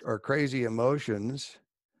our crazy emotions,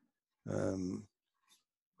 and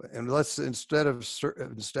let's instead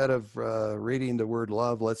of reading the word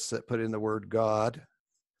love, let's put in the word God.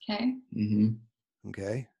 Okay. Mm-hmm.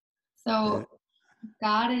 Okay. So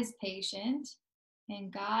God is patient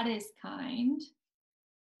and God is kind,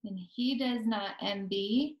 and he does not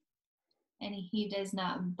envy, and he does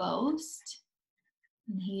not boast,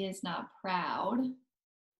 and he is not proud.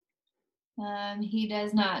 He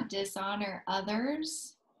does not dishonor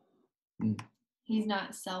others. He's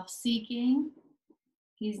not self-seeking.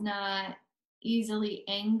 He's not easily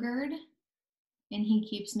angered, and he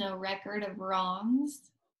keeps no record of wrongs.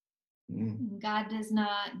 God does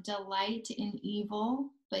not delight in evil,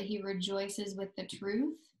 but he rejoices with the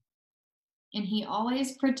truth. And he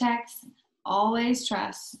always protects, always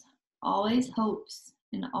trusts, always hopes,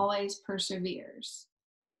 and always perseveres.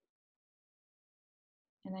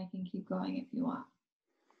 And I can keep going if you want.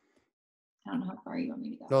 I don't know how far you want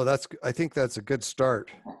me to go. No, I think that's a good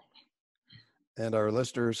start. Okay. And our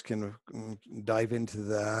listeners can dive into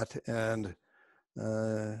that. And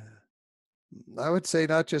I would say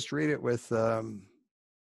not just read it with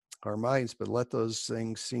our minds, but let those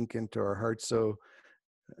things sink into our hearts. So,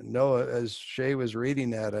 Noah, as Shay was reading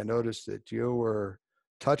that, I noticed that you were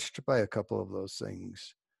touched by a couple of those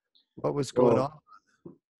things. What was going on?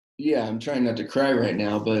 Yeah, I'm trying not to cry right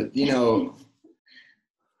now, but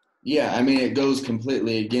yeah, I mean, it goes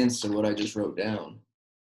completely against what I just wrote down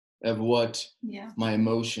of what my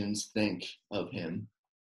emotions think of him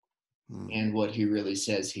and what he really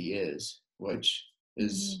says he is, which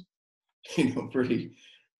is,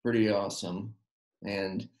 pretty awesome.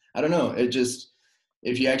 And I don't know, it just,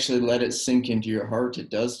 if you actually let it sink into your heart,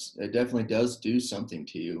 it definitely does do something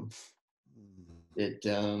to you. It,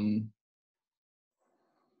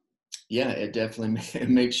 it definitely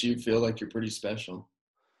makes you feel like you're pretty special.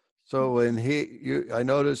 So when I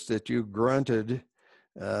noticed that you grunted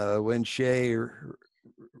when Shay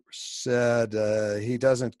said he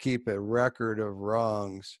doesn't keep a record of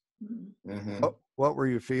wrongs. Mm-hmm. What were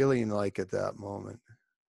you feeling like at that moment?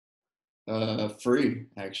 Free,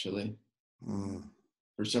 actually.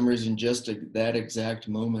 For some reason, just that exact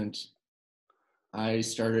moment, I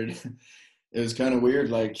started, it was kind of weird,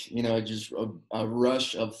 like, just a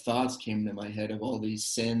rush of thoughts came to my head of all these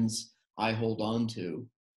sins I hold on to.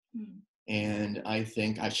 And I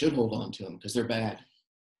think I should hold on to them because they're bad.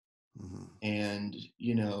 And,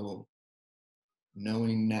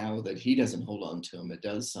 knowing now that he doesn't hold on to them, it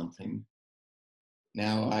does something.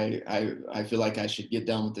 Now I feel like I should get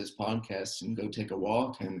done with this podcast and go take a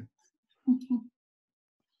walk and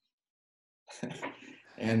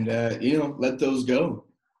and let those go.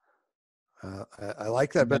 I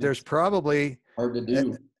like that, but there's probably hard to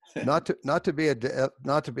do. not to be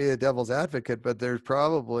a devil's advocate, but there's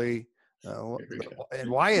probably and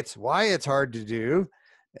why it's hard to do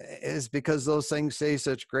is because those things say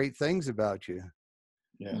such great things about you.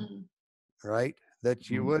 Yeah. Right. That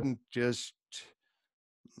you wouldn't just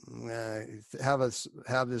have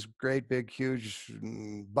this great big huge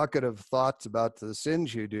bucket of thoughts about the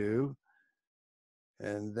sins you do,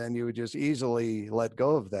 and then you would just easily let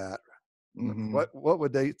go of that. What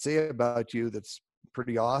would they say about you that's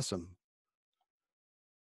pretty awesome?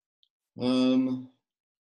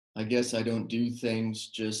 I guess I don't do things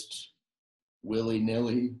just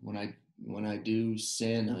willy-nilly. When I do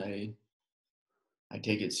sin, I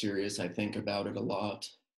take it serious. I think about it a lot.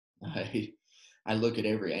 I look at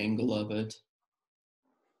every angle of it,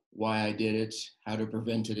 why I did it, how to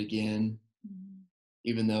prevent it again,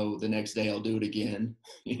 even though the next day I'll do it again,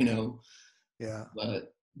 Yeah.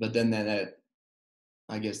 But then that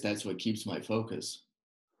I guess that's what keeps my focus.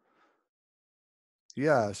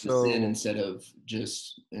 Yeah. So sin instead of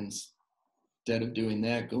doing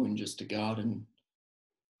that, going just to God and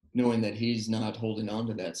knowing that he's not holding on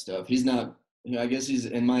to that stuff. He's not, I guess he's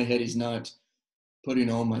in my head, he's not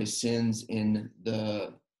putting all my sins in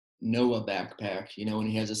the Noah backpack, and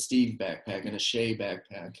he has a Steve backpack and a Shay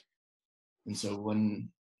backpack. And so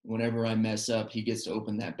whenever I mess up, he gets to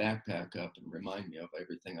open that backpack up and remind me of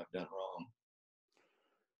everything I've done wrong.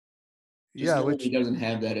 Which he doesn't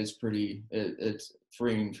have that is it's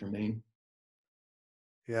freeing for me.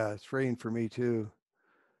 Yeah, it's freeing for me too.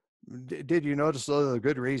 Did you notice those are the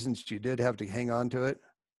good reasons you did have to hang on to it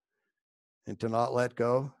and to not let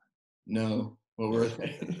go? No. What were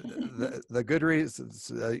they? the good reasons,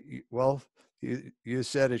 you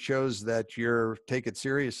said it shows that you're take it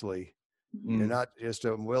seriously. You're not just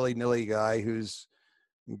a willy-nilly guy who's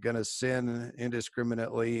going to sin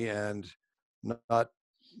indiscriminately and not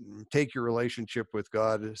take your relationship with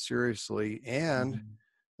God seriously. And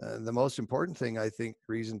the most important thing, I think,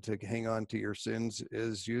 reason to hang on to your sins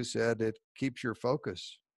is, you said, it keeps your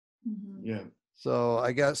focus. Yeah. So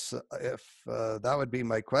I guess if that would be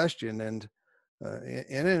my question, and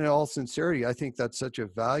in all sincerity, I think that's such a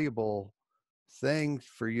valuable thing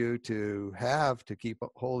for you to have, to keep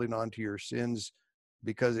holding on to your sins,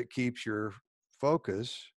 because it keeps your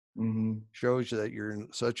focus, shows you that you're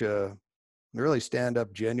such a really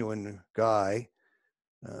stand-up, genuine guy.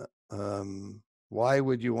 Why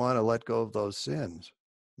would you want to let go of those sins?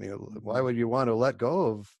 Why would you want to let go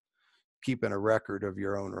of keeping a record of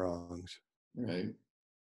your own wrongs? Right.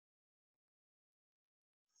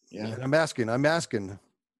 Yeah. And I'm asking.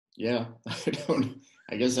 Yeah.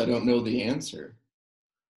 I guess I don't know the answer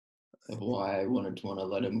of why I wouldn't want to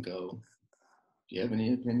let him go. Do you have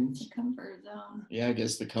any opinions? It's a comfort zone. Yeah, I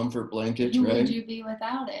guess the comfort blanket, Who right? would you be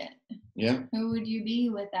without it? Yeah. Who would you be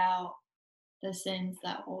without the sins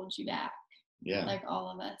that hold you back? Yeah. Like all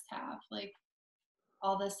of us have. Like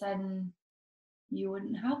all of a sudden you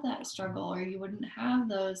wouldn't have that struggle or you wouldn't have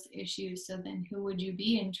those issues. So then who would you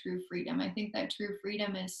be in true freedom? I think that true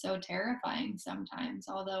freedom is so terrifying sometimes.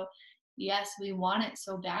 Although, yes, we want it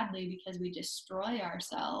so badly because we destroy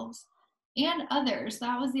ourselves and others.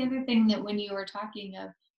 That was the other thing that when you were talking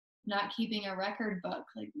of not keeping a record book,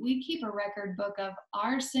 like we keep a record book of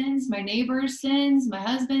our sins, my neighbor's sins, my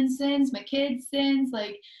husband's sins, my kids' sins.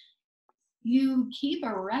 Like you keep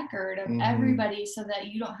a record of everybody so that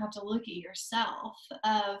you don't have to look at yourself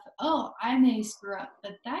of, oh, I may screw up,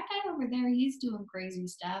 but that guy over there, he's doing crazy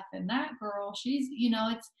stuff. And that girl, she's,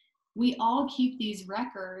 it's, we all keep these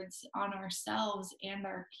records on ourselves and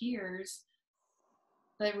our peers.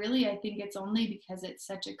 But really, I think it's only because it's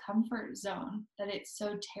such a comfort zone that it's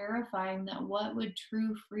so terrifying that what would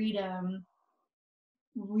true freedom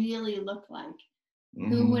really look like?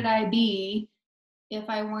 Who would I be if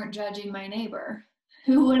I weren't judging my neighbor?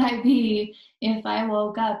 Who would I be if I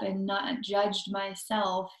woke up and not judged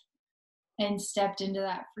myself and stepped into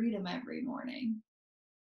that freedom every morning?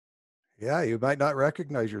 Yeah, you might not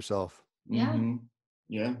recognize yourself. Yeah.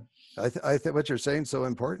 Yeah. I think what you're saying is so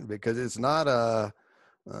important because it's not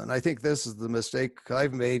and I think this is the mistake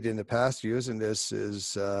I've made in the past using this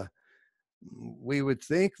is we would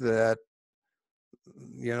think that,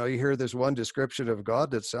 you hear this one description of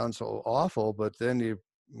God that sounds so awful, but then you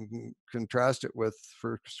contrast it with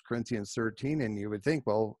 1 Corinthians 13 and you would think,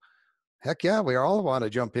 well, heck yeah, we all want to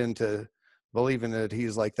jump into believing that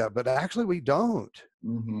he's like that, but actually we don't.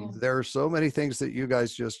 There are so many things that you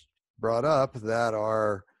guys just brought up that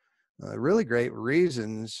are really great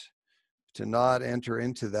reasons to not enter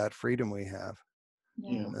into that freedom we have.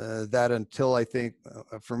 That until I think,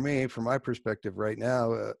 for me, from my perspective right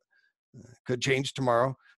now, could change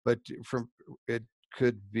tomorrow, but it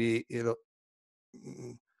could be, the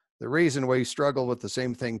reason we struggle with the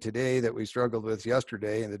same thing today that we struggled with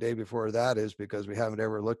yesterday and the day before that is because we haven't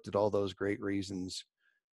ever looked at all those great reasons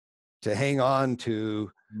to hang on to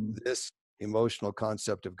this emotional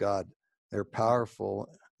concept of God. They're powerful.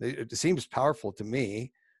 It seems powerful to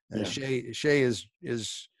me. Shay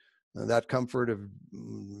is that comfort of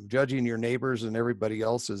judging your neighbors and everybody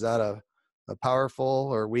else. Is that a powerful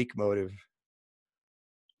or weak motive?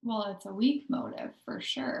 Well, it's a weak motive for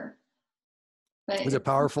sure. But is it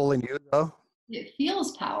powerful in you though? It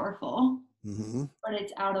feels powerful, but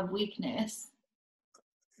it's out of weakness.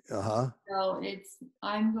 So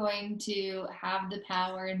I'm going to have the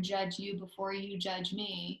power and judge you before you judge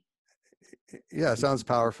me. Yeah, sounds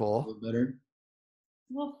powerful. A little better.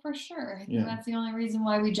 Well, for sure. I think that's the only reason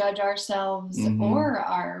why we judge ourselves or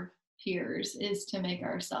our peers is to make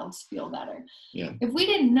ourselves feel better. Yeah. If we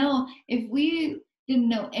didn't know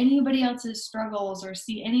anybody else's struggles or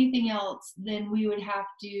see anything else, then we would have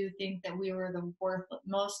to think that we were the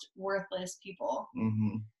most worthless people.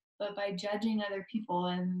 But by judging other people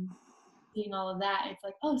and seeing all of that, it's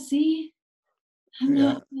like, oh, see, I'm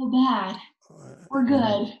not so bad. We're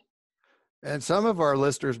good. And some of our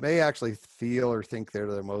listeners may actually feel or think they're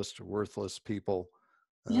the most worthless people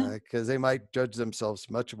because they might judge themselves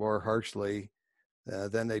much more harshly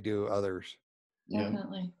than they do others.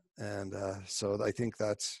 Definitely. And so I think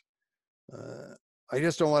that's, I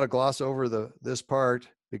just don't want to gloss over this part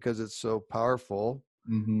because it's so powerful.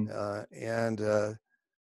 And it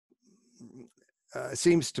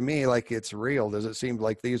seems to me like it's real. Does it seem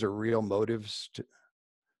like these are real motives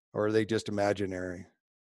or are they just imaginary?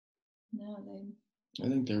 No, I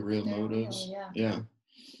think they're real motives. Real, yeah,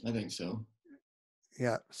 I think so.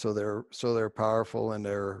 Yeah, so they're powerful and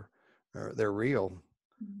they're real.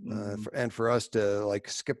 And for us to like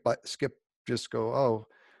skip, just go, oh,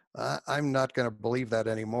 I'm not going to believe that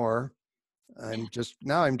anymore. I'm just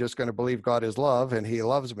going to believe God is love and he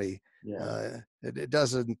loves me.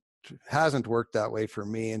 It hasn't worked that way for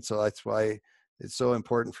me. And so that's why it's so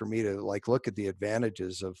important for me to like look at the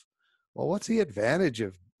advantages of, well, what's the advantage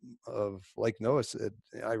of like Noah said,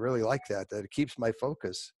 I really like that it keeps my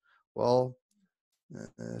focus. Well,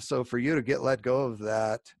 so for you to let go of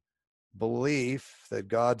that belief that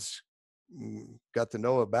God's got the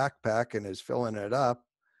Noah backpack and is filling it up,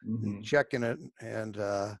 and checking it, and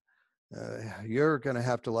you're going to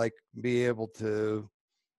have to like be able to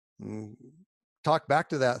talk back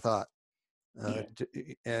to that thought.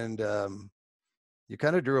 And you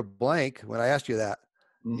kind of drew a blank when I asked you that,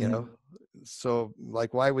 so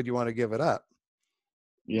like, why would you want to give it up?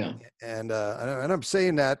 And I'm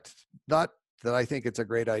saying that not that I think it's a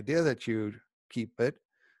great idea that you keep it,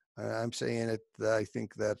 I'm saying it. I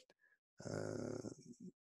think that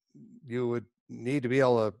you would need to be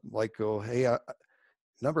able to like go, hey,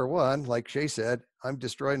 number one, like Shay said, I'm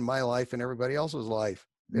destroying my life and everybody else's life.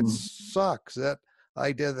 It Mm. sucks that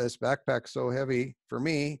I did this backpack so heavy for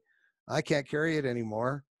me. I can't carry it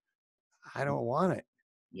anymore. I don't want it.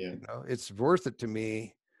 Yeah. You know, it's worth it to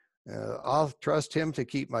me. I'll trust him to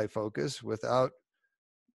keep my focus without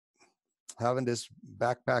having this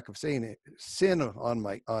backpack of sin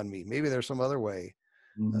on me. Maybe there's some other way.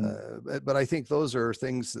 Mm-hmm. But I think those are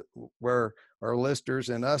things where our listeners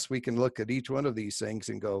and us, we can look at each one of these things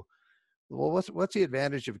and go, well, what's the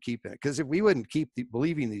advantage of keeping it? Because if we wouldn't keep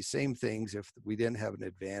believing these same things, if we didn't have an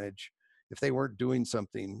advantage, if they weren't doing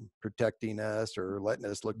something protecting us or letting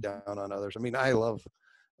us look down on others. I mean, I love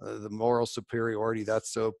the moral superiority.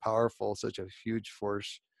 That's so powerful, such a huge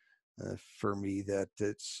force for me, that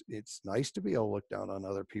it's nice to be able to look down on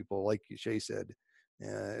other people. Like Shay said,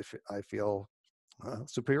 if I feel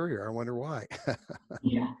superior, I wonder why.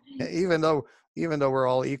 Yeah. even though we're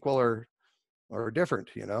all equal or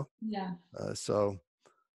different, you know. Yeah. So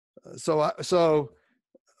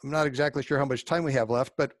I'm not exactly sure how much time we have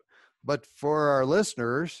left, but for our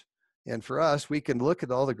listeners and for us, we can look at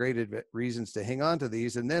all the great reasons to hang on to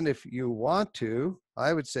these. And then if you want to,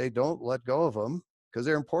 I would say don't let go of them, because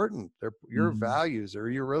they're important. They're your values, or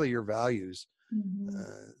your values,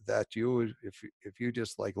 that you would, if you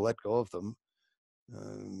just like let go of them,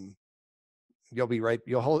 you'll be right.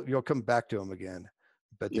 You'll come back to them again.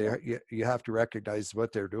 But you have to recognize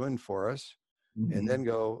what they're doing for us. Mm-hmm. And then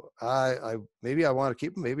go, maybe I want to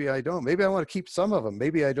keep them, maybe I don't. Maybe I want to keep some of them.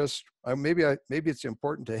 Maybe maybe it's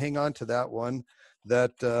important to hang on to that one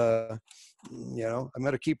that, you know, I'm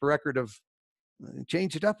going to keep a record of,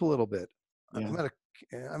 change it up a little bit. Yeah. I'm going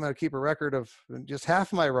to keep a record of just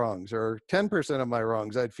half my wrongs or 10% of my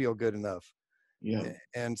wrongs. I'd feel good enough. Yeah.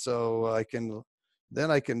 And so I can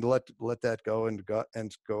let that go and go,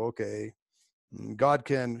 okay, God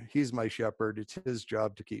he's my shepherd. It's his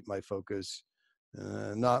job to keep my focus,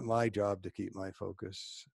 not my job to keep my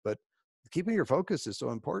focus. But keeping your focus is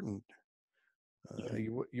so important.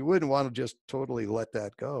 You wouldn't want to just totally let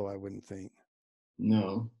that go, I wouldn't think.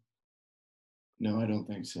 No, I don't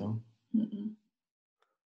think so. Mm-mm.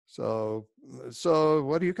 So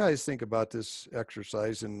what do you guys think about this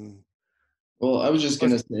exercise? And Well, I was just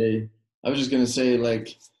gonna say,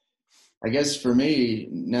 like, I guess for me,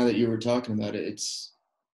 now that you were talking about it,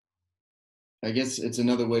 I guess it's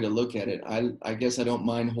another way to look at it. I guess I don't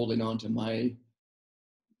mind holding on to my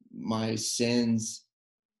sins,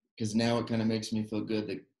 because now it kind of makes me feel good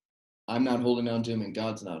that I'm not holding on to him and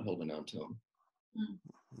God's not holding on to him.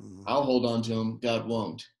 I'll hold on to him, God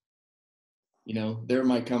won't. You know, they're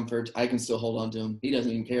my comfort. I can still hold on to him. He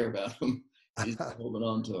doesn't even care about them. He's holding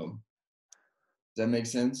on to him. Does that make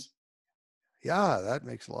sense? Yeah, that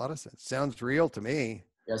makes a lot of sense. Sounds real to me.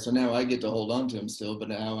 Yeah, so now I get to hold on to him still, but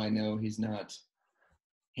now I know he's not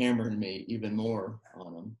hammering me even more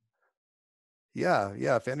on him. Yeah.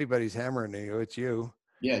 If anybody's hammering you, it's you.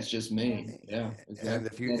 Yeah, it's just me. Yeah,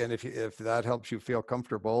 exactly. And if that helps you feel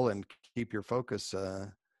comfortable and keep your focus,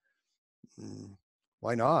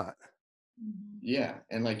 why not? Yeah,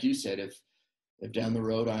 and like you said, if down the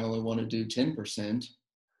road I only want to do 10%,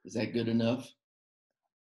 is that good enough?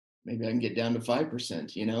 Maybe I can get down to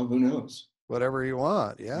 5%. You know, who knows? Whatever you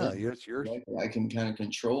want. Yeah, it's yours. Exactly. I can kind of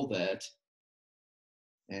control that,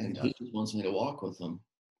 and he just wants me to walk with him.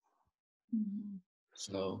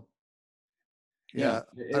 So yeah,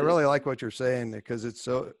 I really like what you're saying, because it's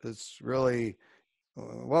really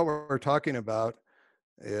what we're talking about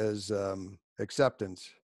is acceptance.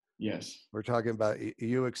 Yes. We're talking about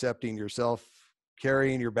you accepting yourself,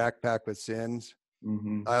 carrying your backpack with sins.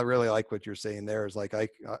 Mm-hmm. I really like what you're saying there, is like, I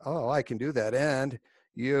can do that. And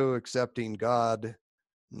you accepting God,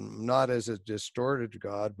 not as a distorted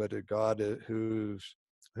God, but a God who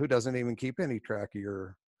doesn't even keep any track of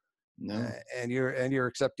your, and you're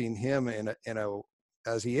accepting him in a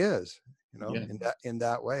as he is, you know, in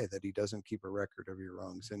that way, that he doesn't keep a record of your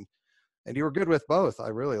wrongs. And you were good with both. I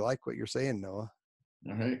really like what you're saying, Noah.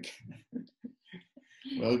 All right.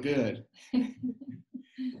 Well, good.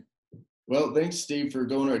 Well, thanks, Steve, for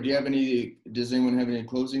going over. Does anyone have any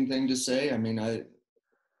closing thing to say? I mean, it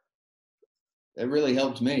really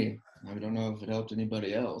helped me. I don't know if it helped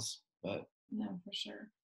anybody else, but. No, for sure.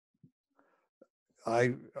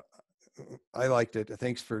 I liked it.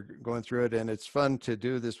 Thanks for going through it. And it's fun to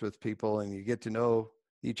do this with people, and you get to know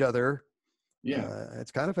each other. Yeah.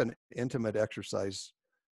 It's kind of an intimate exercise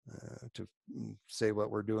to say what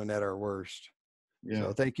we're doing at our worst. Yeah.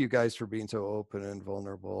 So thank you guys for being so open and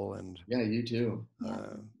vulnerable, and yeah, you too.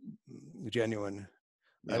 Genuine.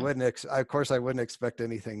 I wouldn't. Of course, I wouldn't expect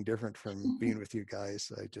anything different from being with you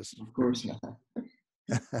guys. I just. Of course not.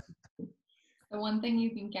 The one thing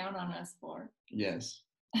you can count on us for. Yes.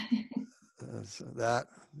 So that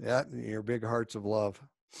your big hearts of love.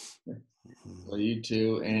 Well, you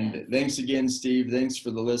too. And thanks again, Steve. Thanks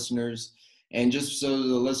for the listeners. And just so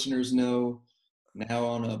the listeners know, now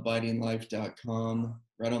on abidinglife.com,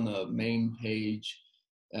 right on the main page,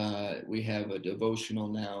 we have a devotional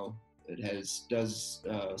now. It does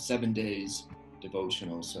 7 days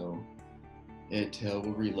devotional. So it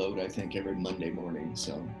will reload, I think, every Monday morning.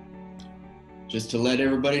 So just to let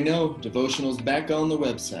everybody know, devotional's back on the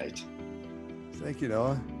website. Thank you,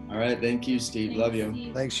 Noah. All right. Thank you, Steve. Love you.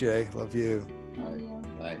 Steve. Thanks, Shay. Love you. All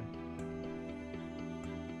right. Bye.